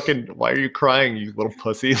are you crying, you little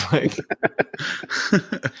pussy? Like,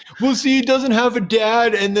 well, see, he doesn't have a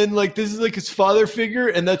dad, and then like this is like his father figure,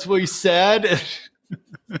 and that's why he's sad.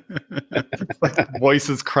 Like, voice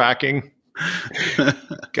is cracking.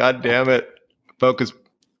 God damn it. Focus.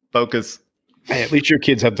 Hey, at least your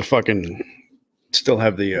kids have still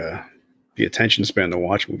have the attention span to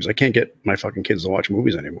watch movies. I can't get my fucking kids to watch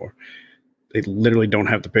movies anymore. They literally don't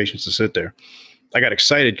have the patience to sit there. I got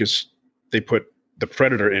excited because they put The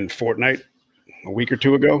Predator in Fortnite a week or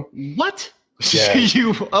 2 ago. What? Yeah.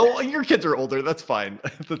 Your kids are older. That's fine.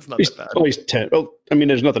 That's not that bad. At least 10. Well, I mean,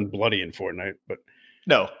 there's nothing bloody in Fortnite, but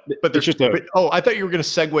no. But there's just I thought you were going to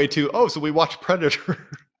segue to, so we watched Predator.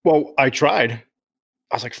 Well, I tried.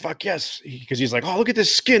 I was like, fuck yes. Because he's like, oh, look at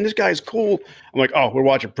this skin. This guy's cool. I'm like, oh, we're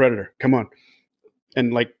watching Predator. Come on.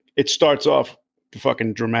 And like, it starts off the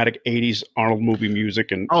fucking dramatic 80s Arnold movie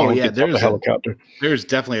music, and oh yeah, there's a helicopter. There's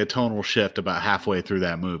definitely a tonal shift about halfway through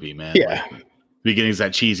that movie, man. Yeah. Like, beginning's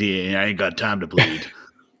that cheesy, I ain't got time to bleed.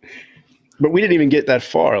 But we didn't even get that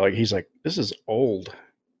far. Like, he's like, this is old.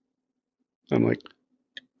 I'm like,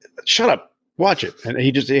 shut up, watch it. And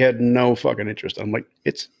he had no fucking interest. I'm like,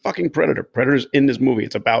 it's fucking Predator. Predator's in this movie.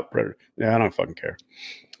 It's about Predator. Yeah, I don't fucking care.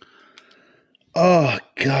 Oh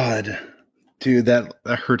God, dude, that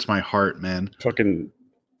hurts my heart, man. Fucking,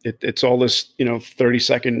 it's all this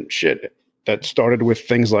 30-second shit that started with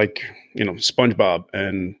things like SpongeBob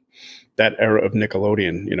and that era of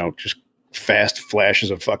Nickelodeon. Just fast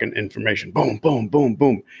flashes of fucking information. Boom, boom, boom,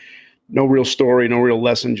 boom. No real story, no real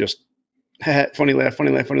lesson. Just funny laugh,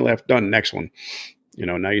 funny laugh, funny laugh. Done. Next one.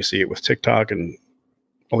 Now you see it with TikTok and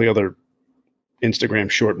all the other Instagram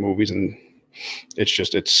short movies, and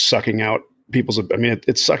it's sucking out people's. I mean,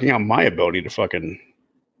 it's sucking out my ability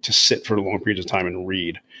to sit for long periods of time and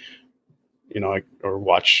read. Or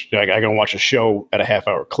watch. I can watch a show at a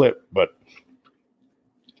half-hour clip, but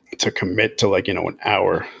to commit to an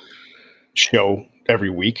hour show every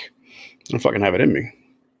week, I don't fucking have it in me.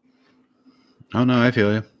 Oh no, I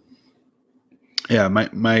feel you. Yeah,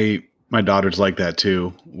 my daughter's like that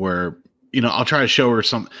too, where I'll try to show her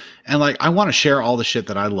some, and like I want to share all the shit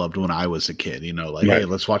that I loved when I was a kid. Like Right. hey,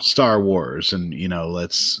 let's watch Star Wars, and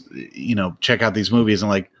let's check out these movies,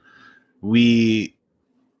 and like we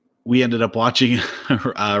ended up watching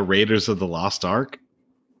Raiders of the Lost Ark,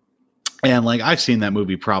 and like I've seen that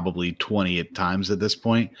movie probably 20 times at this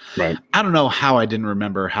point. Right. I don't know how I didn't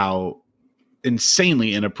remember how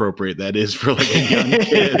insanely inappropriate that is for like a young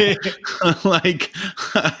kid. Like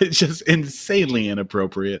it's just insanely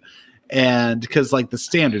inappropriate. And because like the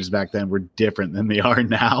standards back then were different than they are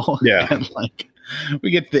now. Yeah. And like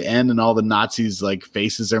we get to the end and all the Nazis like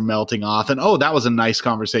faces are melting off. And that was a nice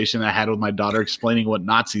conversation I had with my daughter explaining what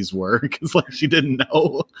Nazis were, because like she didn't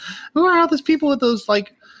know. Who are all those people with those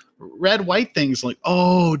like red white things? Like,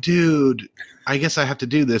 oh dude, I guess I have to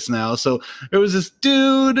do this now. So there was this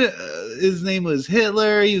dude, his name was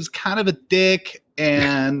Hitler. He was kind of a dick,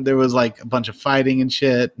 and there was like a bunch of fighting and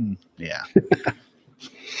shit. And yeah.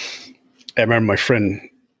 I remember my friend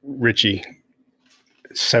Richie,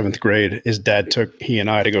 7th grade, his dad took he and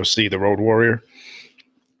I to go see The Road Warrior.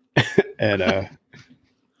 And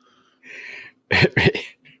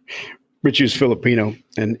Richie was Filipino,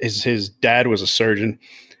 and his dad was a surgeon,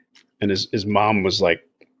 and his mom was like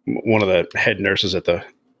one of the head nurses at the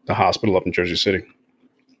hospital up in Jersey City.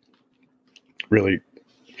 Really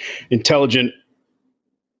intelligent,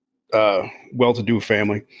 well-to-do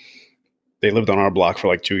family. They lived on our block for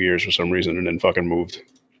like 2 years for some reason, and then fucking moved.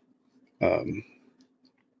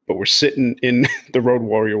 But we're sitting in The Road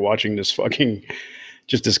Warrior watching this fucking,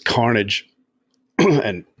 just this carnage.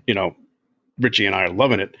 And, Richie and I are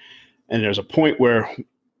loving it. And there's a point where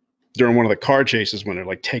during one of the car chases, when they're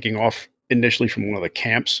like taking off initially from one of the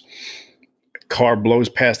camps, a car blows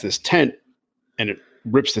past this tent and it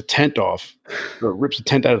rips the tent off, or rips the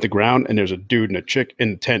tent out of the ground, and there's a dude and a chick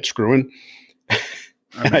in the tent screwing.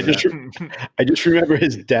 And I just remember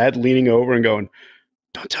his dad leaning over and going,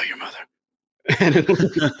 "Don't tell your mother."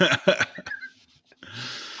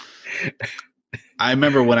 I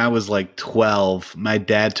remember when I was like 12, my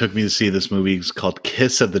dad took me to see this movie. It's called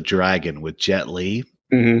Kiss of the Dragon with Jet Li.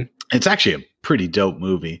 Mm-hmm. It's actually a pretty dope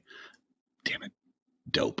movie. Damn it.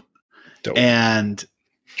 Dope. And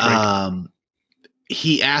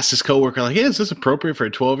he asked his coworker, like, hey, is this appropriate for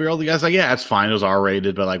a 12-year-old? The guy's like, yeah, it's fine. It was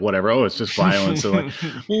R-rated, but like, whatever. Oh, it's just violence. So like,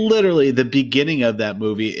 literally the beginning of that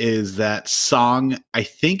movie is that song. I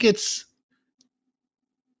think is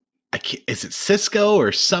it Cisco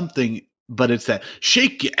or something? But it's that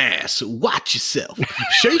shake your ass, watch yourself,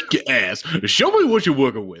 shake your ass, show me what you're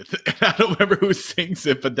working with. And I don't remember who sings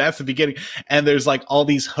it, but that's the beginning. And there's like all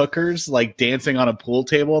these hookers like dancing on a pool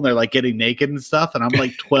table, and they're like getting naked and stuff. And I'm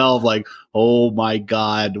like 12, like, oh my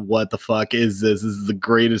God, what the fuck is this? This is the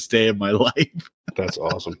greatest day of my life. That's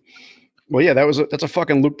awesome. Well, yeah, that's a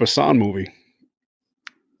fucking Luc Besson movie.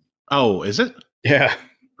 Oh, is it? Yeah.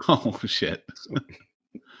 Oh shit.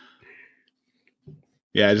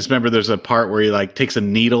 Yeah, I just remember there's a part where he like takes a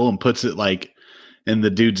needle and puts it like in the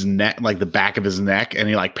dude's neck, like the back of his neck, and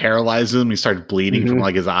he like paralyzes him. He starts bleeding from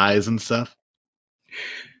like his eyes and stuff.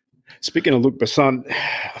 Speaking of Luc Besson,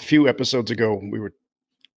 a few episodes ago we were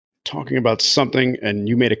talking about something, and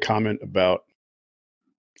you made a comment about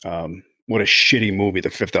what a shitty movie The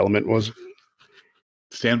Fifth Element was.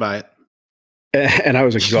 Stand by it. And I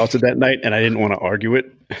was exhausted that night, and I didn't want to argue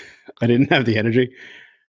it. I didn't have the energy.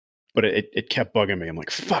 But it kept bugging me. I'm like,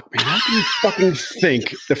 fuck, man, how can you fucking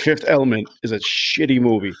think The Fifth Element is a shitty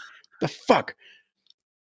movie? The fuck?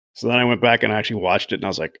 So then I went back and I actually watched it, and I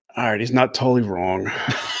was like, all right, he's not totally wrong.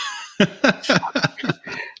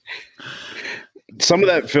 Some of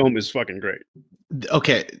that film is fucking great.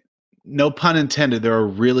 Okay, no pun intended. There are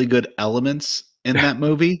really good elements in that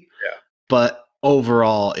movie. Yeah. But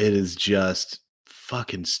overall, it is just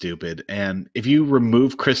fucking stupid. And if you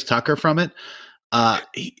remove Chris Tucker from it,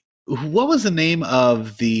 what was the name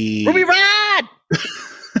of the Ruby Rod?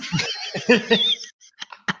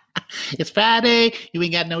 It's Friday. You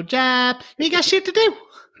ain't got no job. You ain't got shit to do.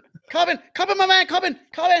 Corbin, my man, Corbin,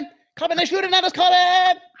 they're shooting at us,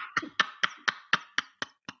 Corbin.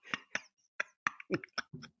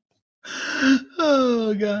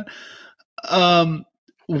 Oh God.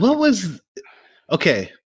 What was? Okay,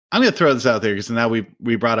 I'm gonna throw this out there because now we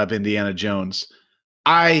brought up Indiana Jones.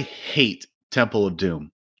 I hate Temple of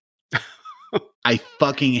Doom. I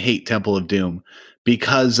fucking hate Temple of Doom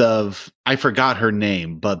because of, I forgot her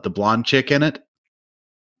name, but the blonde chick in it.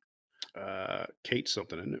 Kate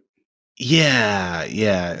something, isn't it? Yeah,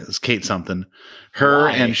 it's Kate something. Her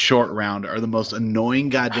and Short Round are the most annoying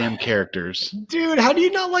goddamn characters. Dude, how do you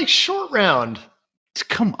not like Short Round?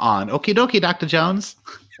 Come on. Okie dokie, Dr. Jones.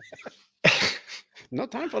 No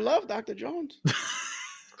time for love, Dr. Jones.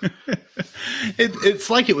 It's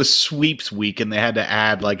like it was sweeps week and they had to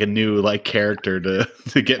add like a new like character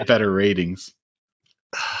to get better ratings.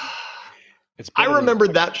 I remember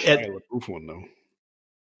that Shia LaBeouf one though.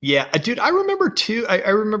 Yeah, dude, I remember too. I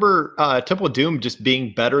remember Temple of Doom just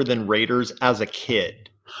being better than Raiders as a kid.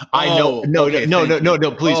 I know.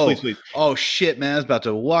 No, please. Oh shit, man! I was about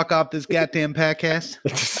to walk off this goddamn podcast.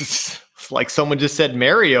 It's like someone just said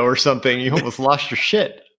Mario or something. You almost lost your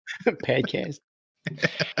shit. Podcast.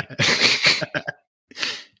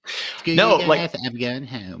 No, like I'm going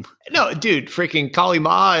home. No, dude, freaking Kali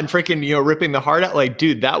Ma and freaking ripping the heart out. Like,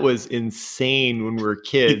 dude, that was insane when we were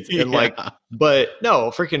kids. And like, but no,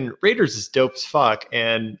 freaking Raiders is dope as fuck.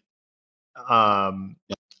 And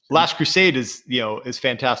Last Crusade is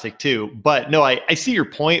fantastic too. But no, I see your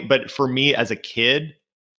point. But for me as a kid,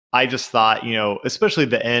 I just thought, especially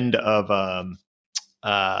the end of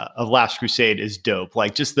Last Crusade is dope.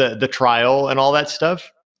 Like just the trial and all that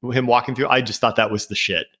stuff, him walking through, I just thought that was the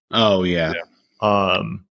shit. Oh yeah.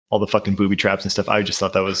 All the fucking booby traps and stuff. I just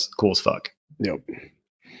thought that was cool as fuck. Yep.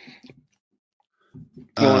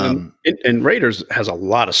 And Raiders has a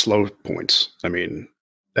lot of slow points. I mean,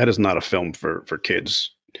 that is not a film for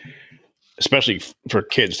kids, especially for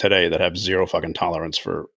kids today that have zero fucking tolerance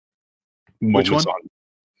for moments. Which one?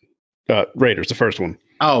 Raiders, the first one.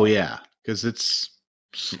 Oh yeah, because it's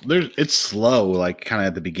slow, like kind of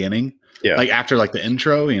at the beginning. Yeah. Like after like the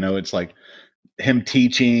intro, it's like him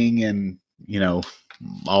teaching and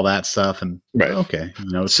all that stuff, and right. Okay,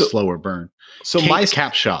 it's a slower burn. So Kate my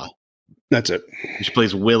Capshaw, that's it. She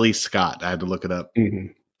plays Willie Scott. I had to look it up.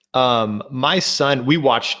 Mm-hmm. My son, we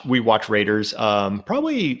watched Raiders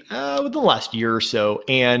probably within the last year or so,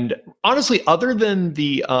 and honestly, other than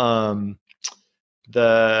the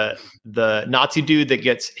Nazi dude that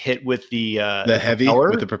gets hit with the heavy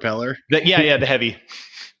propeller, with the propeller, the heavy.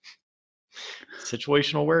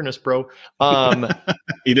 Situational awareness, bro.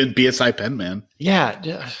 He did BSI Pen Man. Yeah.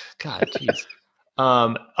 God, jeez.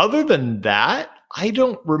 Other than that, I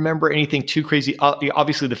don't remember anything too crazy.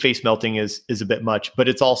 Obviously, the face melting is a bit much, but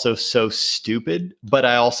it's also so stupid. But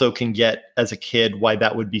I also can get, as a kid, why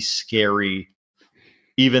that would be scary.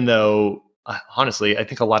 Even though, honestly, I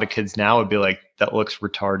think a lot of kids now would be like, that looks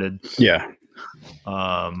retarded. Yeah.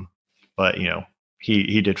 But,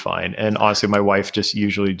 he did fine. And honestly, my wife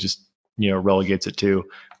usually relegates it to,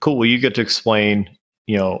 cool, well, you get to explain,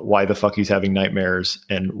 why the fuck he's having nightmares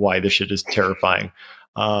and why this shit is terrifying.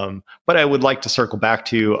 But I would like to circle back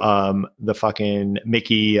to the fucking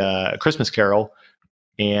Mickey Christmas Carol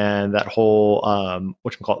and that whole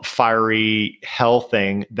whatchamacallit, fiery hell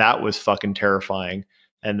thing. That was fucking terrifying.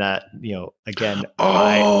 And that, again,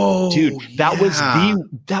 that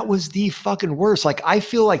was the fucking worst. Like, I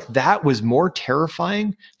feel like that was more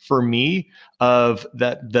terrifying for me of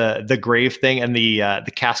the grave thing and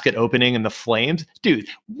the casket opening and the flames. Dude,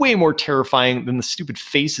 way more terrifying than the stupid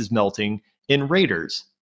faces melting in Raiders.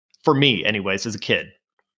 For me, anyways, as a kid.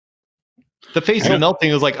 The faces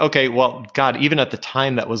melting was like, okay, well, God, even at the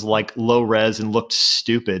time that was like low res and looked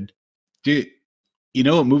stupid. Dude, you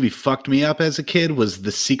know what movie fucked me up as a kid was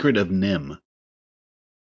The Secret of Nim.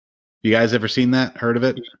 You guys ever seen that? Heard of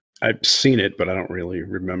it? I've seen it, but I don't really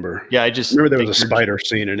remember. Yeah, I just remember there was a spider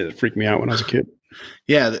scene in it that freaked me out when I was a kid.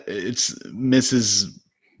 Yeah, it's Mrs.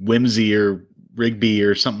 Whimsy or Rigby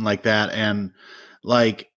or something like that, and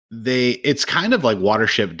like it's kind of like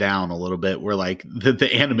Watership Down a little bit, where like the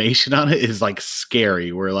animation on it is like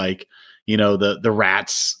scary, where like the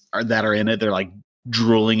rats that are in it, they're like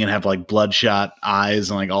drooling and have like bloodshot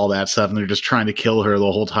eyes and like all that stuff, and they're just trying to kill her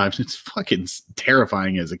the whole time. It's fucking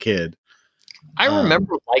terrifying as a kid. I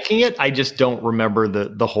remember liking it. I just don't remember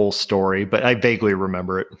the whole story, but I vaguely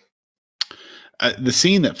remember it. The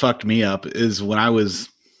scene that fucked me up is when I was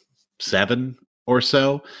 7 or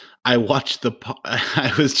so. I was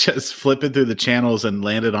just flipping through the channels and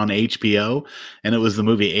landed on HBO, and it was the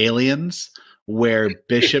movie Aliens, where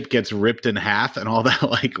Bishop gets ripped in half and all that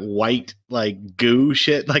like white like goo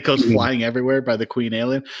shit like goes flying everywhere by the queen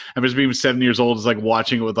alien. I was being 7 years old, is like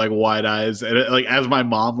watching it with like wide eyes, and like as my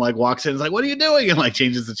mom like walks in, is like, "What are you doing?" and like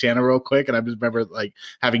changes the channel real quick, and I just remember like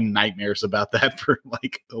having nightmares about that for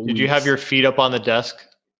like a week. Did you have your feet up on the desk?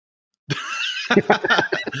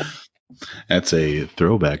 That's a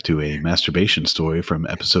throwback to a masturbation story from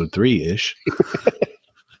episode 3-ish.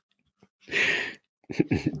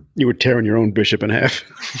 You were tearing your own bishop in half.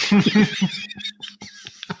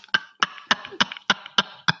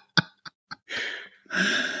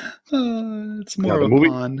 It's more of a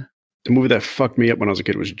pun. The movie that fucked me up when I was a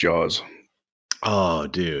kid was Jaws. Oh,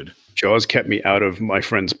 dude. Jaws kept me out of my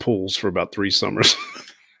friends' pools for about 3 summers.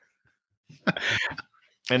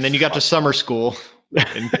 And then you got to summer school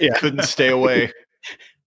and couldn't stay away.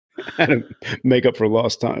 I had to make up for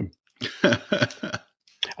lost time.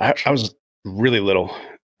 I was really little,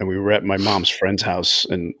 and we were at my mom's friend's house,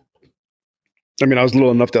 and I mean, I was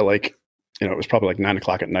little enough that it was probably like 9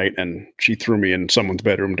 o'clock at night, and she threw me in someone's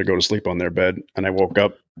bedroom to go to sleep on their bed, and I woke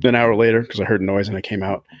up an hour later because I heard noise, and I came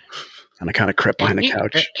out, and I kind of crept behind the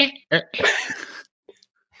couch,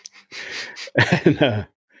 and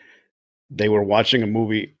they were watching a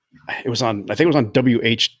movie. I think it was on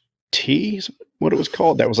WHT, is what it was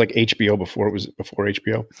called. That was like HBO before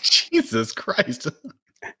HBO. Jesus Christ!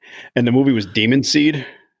 And the movie was Demon Seed.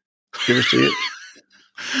 You ever see it?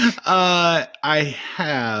 I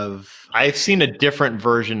have. I've seen a different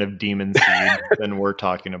version of Demon Seed than we're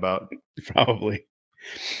talking about. Probably.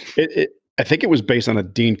 I think it was based on a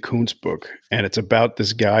Dean Koontz book, and it's about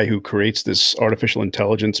this guy who creates this artificial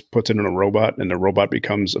intelligence, puts it in a robot, and the robot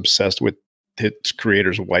becomes obsessed with its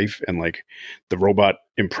creator's wife, and like the robot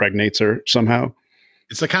impregnates her somehow.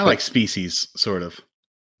 It's kind of like Species, sort of.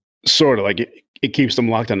 Sort of like it keeps them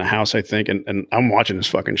locked in the house, I think. And I'm watching this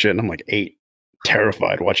fucking shit, and I'm like 8,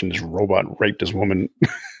 terrified, watching this robot rape this woman.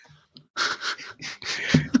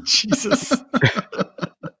 Jesus.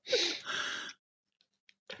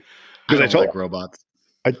 Because I don't like robots.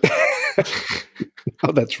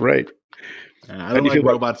 Oh, that's right. I don't like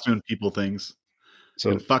robots doing people things. So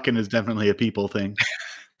and fucking is definitely a people thing.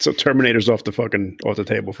 So Terminator's off the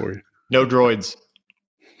table for you. No droids.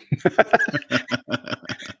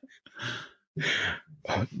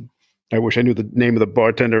 I wish I knew the name of the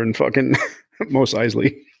bartender in fucking Mos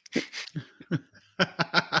Eisley.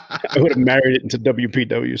 I would have married it into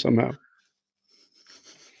WPW somehow.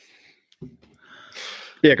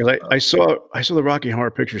 Yeah, because I saw the Rocky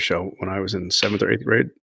Horror Picture Show when I was in 7th or 8th grade.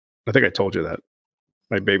 I think I told you that.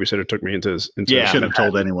 My babysitter took me into I shouldn't have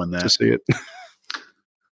told anyone that to see it.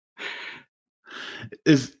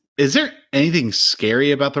 Is there anything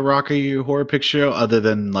scary about the Rocky Horror Picture Show other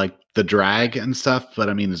than like the drag and stuff? But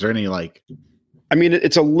I mean, is there any like? I mean,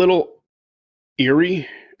 it's a little eerie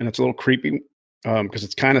and it's a little creepy because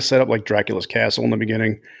it's kind of set up like Dracula's castle in the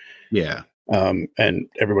beginning. Yeah. And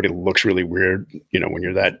everybody looks really weird, when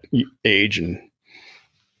you're that age, and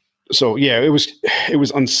so yeah, it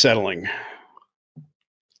was unsettling.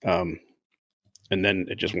 And then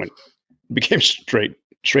it just became straight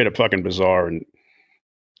up fucking bizarre and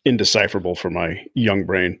indecipherable for my young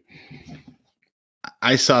brain.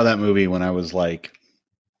 I saw that movie when I was like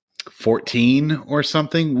 14 or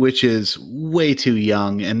something, which is way too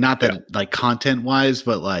young, and not that like content wise,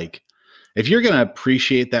 but like if you're going to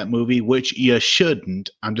appreciate that movie, which you shouldn't,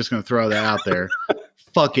 I'm just going to throw that out there.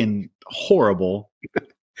 Fucking horrible.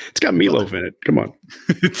 It's got meatloaf in it. Come on.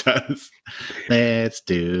 It does. Let's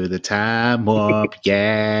do the time warp.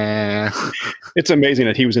 Yeah. It's amazing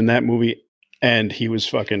that he was in that movie and he was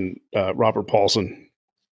fucking Robert Paulson.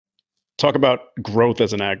 Talk about growth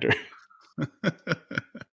as an actor.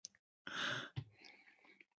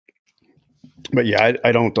 But yeah,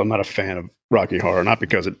 I'm not a fan of Rocky Horror, not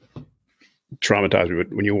because it traumatized me,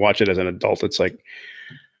 but when you watch it as an adult, it's like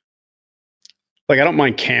I don't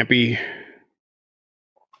mind campy,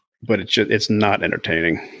 but it's not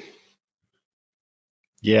entertaining.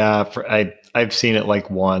 Yeah, I've seen it like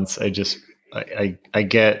once. I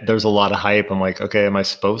get there's a lot of hype. I'm like, okay, am I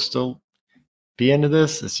supposed to be into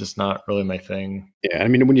this? It's just not really my thing. Yeah, I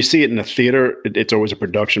mean, when you see it in the theater, it's always a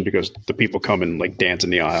production because the people come and like dance in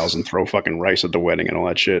the aisles and throw fucking rice at the wedding and all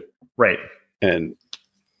that shit. Right. And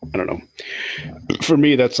I don't know. For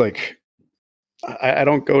me, that's like I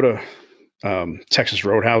don't go to Texas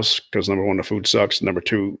Roadhouse because number one, the food sucks. Number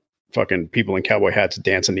two, fucking people in cowboy hats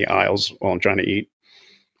dance in the aisles while I'm trying to eat.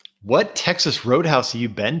 What Texas Roadhouse have you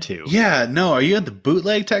been to? Yeah, no. Are you at the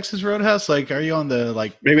bootleg Texas Roadhouse? Like, are you on the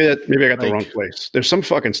like? Maybe I got the wrong place. There's some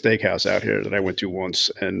fucking steakhouse out here that I went to once,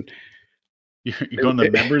 and you're going to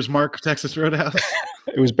Members Mark Texas Roadhouse.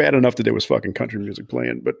 It was bad enough that there was fucking country music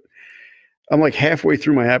playing, but I'm like halfway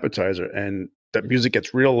through my appetizer, and the music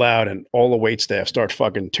gets real loud, and all the wait staff start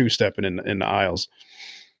fucking two-stepping in the aisles.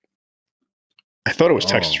 I thought it was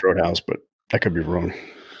Texas Roadhouse, but I could be wrong.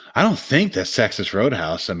 I don't think that's Texas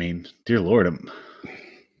Roadhouse. I mean, dear Lord.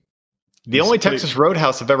 The only Texas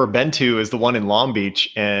Roadhouse I've ever been to is the one in Long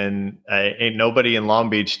Beach, and ain't nobody in Long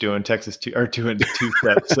Beach doing doing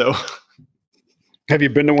two-step. So, have you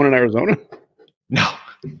been to one in Arizona? No.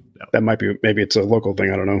 That might be. Maybe it's a local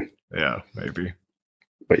thing. I don't know. Yeah, maybe.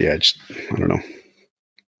 But yeah, I don't know.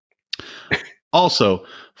 Also,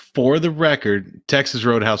 for the record, Texas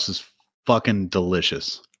Roadhouse is fucking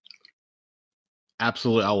delicious.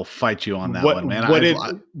 Absolutely, I will fight you on that one, man.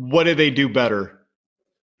 What did they do better?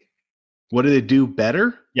 What do they do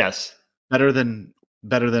better? Yes. Better than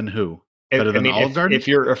who? Better than Olive Garden? If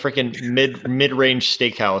you're a freaking mid-range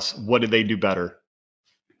steakhouse, what do they do better?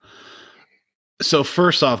 So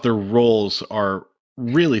first off, their rolls are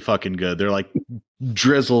really fucking good. They're like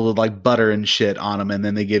drizzled with like butter and shit on them, and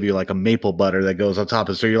then they give you like a maple butter that goes on top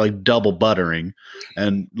of it. So you're like double buttering.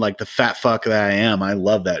 And like the fat fuck that I am, I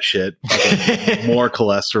love that shit. More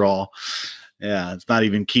cholesterol. Yeah, it's not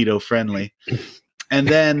even keto friendly. And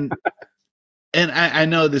then and I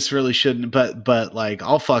know this really shouldn't, but like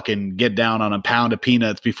I'll fucking get down on a pound of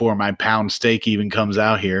peanuts before my pound steak even comes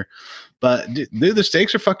out here. But dude, the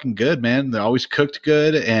steaks are fucking good, man. They're always cooked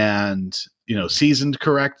good and seasoned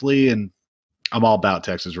correctly. And I'm all about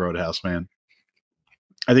Texas Roadhouse, man.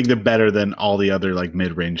 I think they're better than all the other like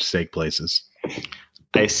mid-range steak places.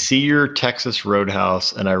 I see your Texas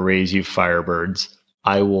Roadhouse and I raise you Firebirds.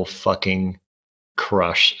 I will fucking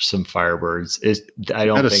crush some Firebirds. I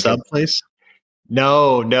don't think a sub place.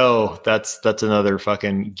 No, that's another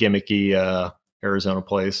fucking gimmicky Arizona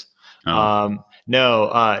place. Oh.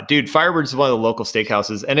 No, dude, Firebirds is one of the local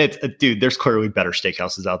steakhouses, and it's dude. There's clearly better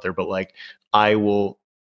steakhouses out there, but like, I will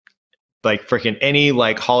like freaking any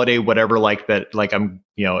like holiday, whatever, like that. Like I'm,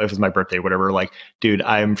 if it's my birthday, whatever. Like, dude,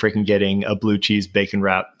 I'm freaking getting a blue cheese bacon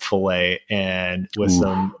wrap fillet and with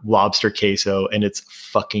some lobster queso, and it's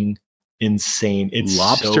fucking insane. It's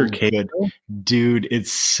lobster so good, dude.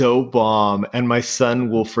 It's so bomb, and my son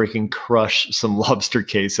will freaking crush some lobster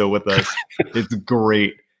queso with us. It's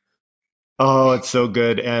great. Oh, it's so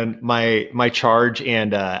good. And my charge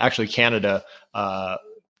and actually Canada,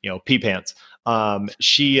 pea pants.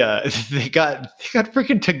 They got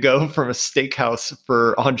freaking to go from a steakhouse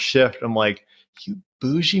for on shift. I'm like, you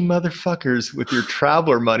bougie motherfuckers with your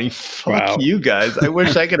traveler money. Fuck you guys. I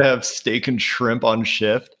wish I could have steak and shrimp on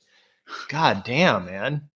shift. God damn,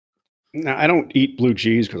 man. Now, I don't eat blue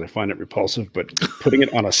cheese because I find it repulsive, but putting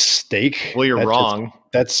it on a steak. Well, you're wrong.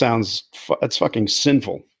 That's fucking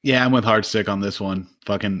sinful. Yeah, I'm with Hardstick on this one.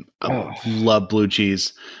 Fucking love blue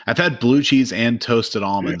cheese. I've had blue cheese and toasted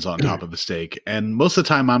almonds on top of a steak. And most of the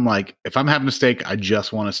time I'm like, if I'm having a steak, I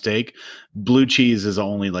just want a steak. Blue cheese is the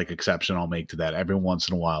only like exception I'll make to that. Every once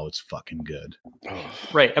in a while, it's fucking good.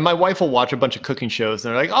 Right. And my wife will watch a bunch of cooking shows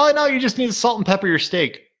and they're like, oh, no, you just need to salt and pepper your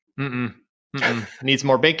steak. It needs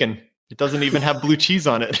more bacon. It doesn't even have blue cheese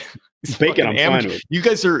on it. Bacon, I'm fine with. You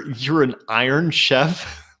guys you're an iron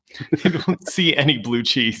chef. You don't see any blue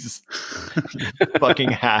cheese.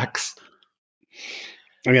 Fucking hacks.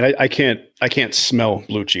 I mean, I can't smell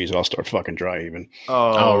blue cheese. I'll start fucking dry even.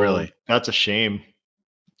 Oh, really? That's a shame.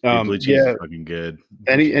 Blue cheese is fucking good.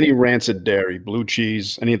 Any rancid dairy, blue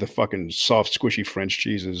cheese, any of the fucking soft, squishy French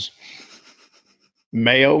cheeses.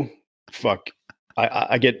 Mayo, fuck.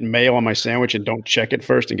 I get mayo on my sandwich and don't check it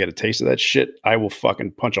first and get a taste of that shit. I will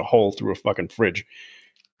fucking punch a hole through a fucking fridge.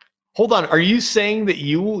 Hold on. Are you saying that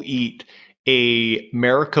you will eat a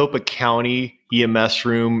Maricopa County EMS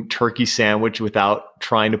room turkey sandwich without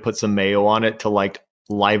trying to put some mayo on it to like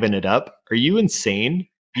liven it up? Are you insane?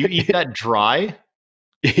 You eat that dry?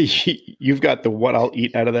 You've got the what I'll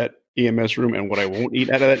eat out of that EMS room and what I won't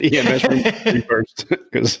eat out of that EMS room reversed.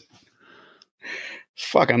 Because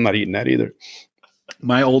fuck, I'm not eating that either.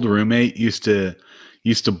 My old roommate used to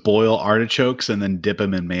boil artichokes and then dip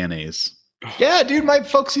them in mayonnaise. Yeah, dude, my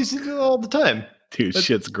folks used to do it all the time. Dude,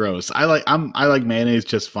 shit's gross. I like mayonnaise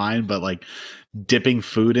just fine, but like dipping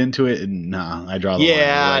food into it, nah, I draw the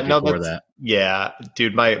line right before that. Yeah,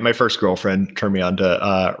 dude, my first girlfriend turned me on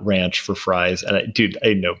to ranch for fries, and I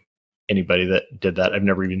didn't know anybody that did that. I've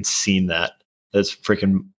never even seen that. That's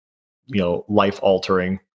freaking, life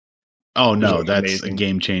altering. Oh no, that's amazing. A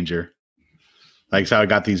game changer. Like how I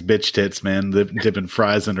got these bitch tits, man, dipping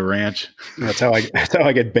fries into ranch. That's how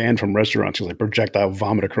I get banned from restaurants because I projectile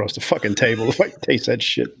vomit across the fucking table if I taste that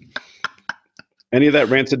shit. Any of that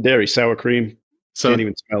rancid dairy, sour cream, can't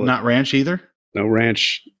even smell it. Not ranch either? No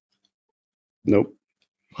ranch. Nope.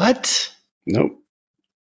 What? Nope.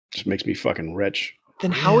 Just makes me fucking wretch.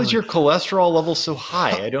 Then how is your cholesterol level so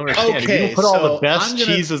high? I don't understand. Okay, if you don't put all the best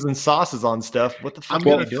cheeses and sauces on stuff, what the fuck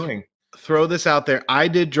are you doing? Throw this out there. I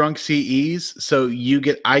did drunk CEs, so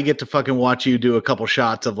I get to fucking watch you do a couple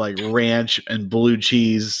shots of like ranch and blue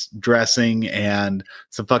cheese dressing and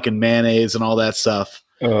some fucking mayonnaise and all that stuff.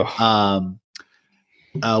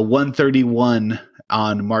 131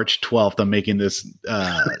 on March 12th. I'm making this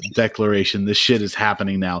declaration. This shit is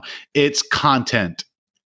happening now. It's content.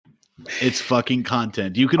 It's fucking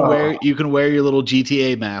content. You can wear your little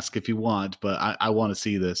GTA mask if you want, but I want to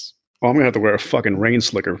see this. Well, I'm gonna have to wear a fucking rain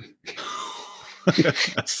slicker. A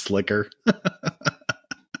slicker.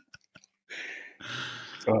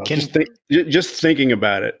 Just thinking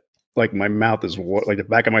about it, like my mouth is like the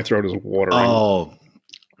back of my throat is watering. Oh,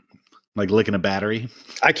 like licking a battery.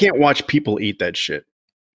 I can't watch people eat that shit.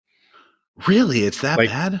 Really? It's that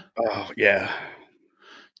bad? Oh yeah,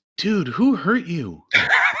 dude. Who hurt you?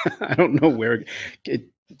 I don't know where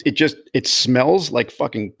it smells like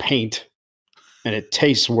fucking paint, and it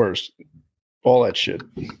tastes worse. All that shit.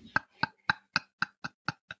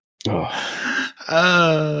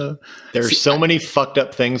 There's so many fucked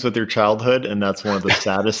up things with your childhood, and that's one of the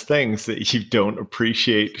saddest things that you don't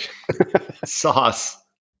appreciate. Sauce.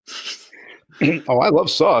 Oh, I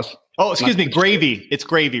love sauce. Oh, excuse me, gravy. It's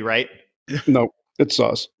gravy, right? No, it's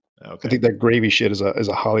sauce. Okay. I think that gravy shit is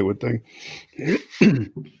a Hollywood thing.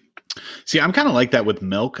 See, I'm kind of like that with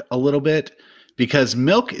milk a little bit, because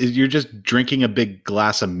milk is, you're just drinking a big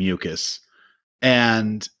glass of mucus,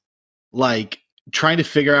 and like trying to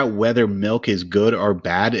figure out whether milk is good or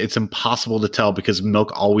bad, it's impossible to tell because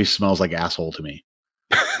milk always smells like asshole to me.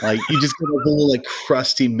 Like you just get a little like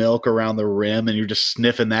crusty milk around the rim and you're just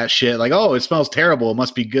sniffing that shit like, oh, it smells terrible. It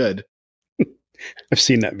must be good. I've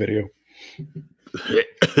seen that video.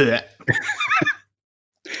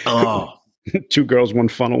 Oh, 2 girls, 1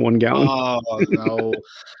 funnel, 1 gallon. Oh no.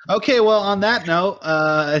 Okay, well on that note,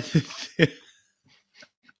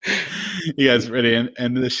 you guys ready to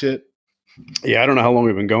end this shit? Yeah, I don't know how long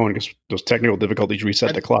we've been going because those technical difficulties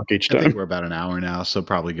reset the clock each time. I think we're about an hour now, so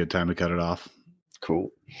probably a good time to cut it off. Cool.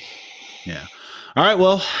 Yeah. All right.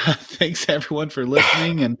 Well, thanks everyone for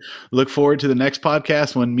listening, and look forward to the next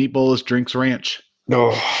podcast when Meatballs drinks ranch.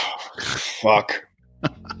 Oh, fuck.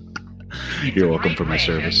 You're welcome for my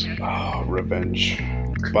service. Oh, revenge.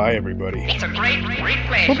 Bye, everybody. It's a great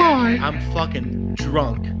pleasure. Bye-bye. I'm fucking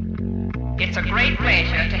drunk. It's a great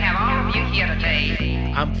pleasure to have all of you here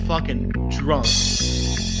today. I'm fucking drunk.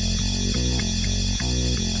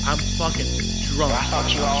 I'm fucking drunk. I thought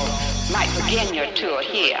you all might begin your tour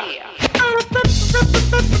here.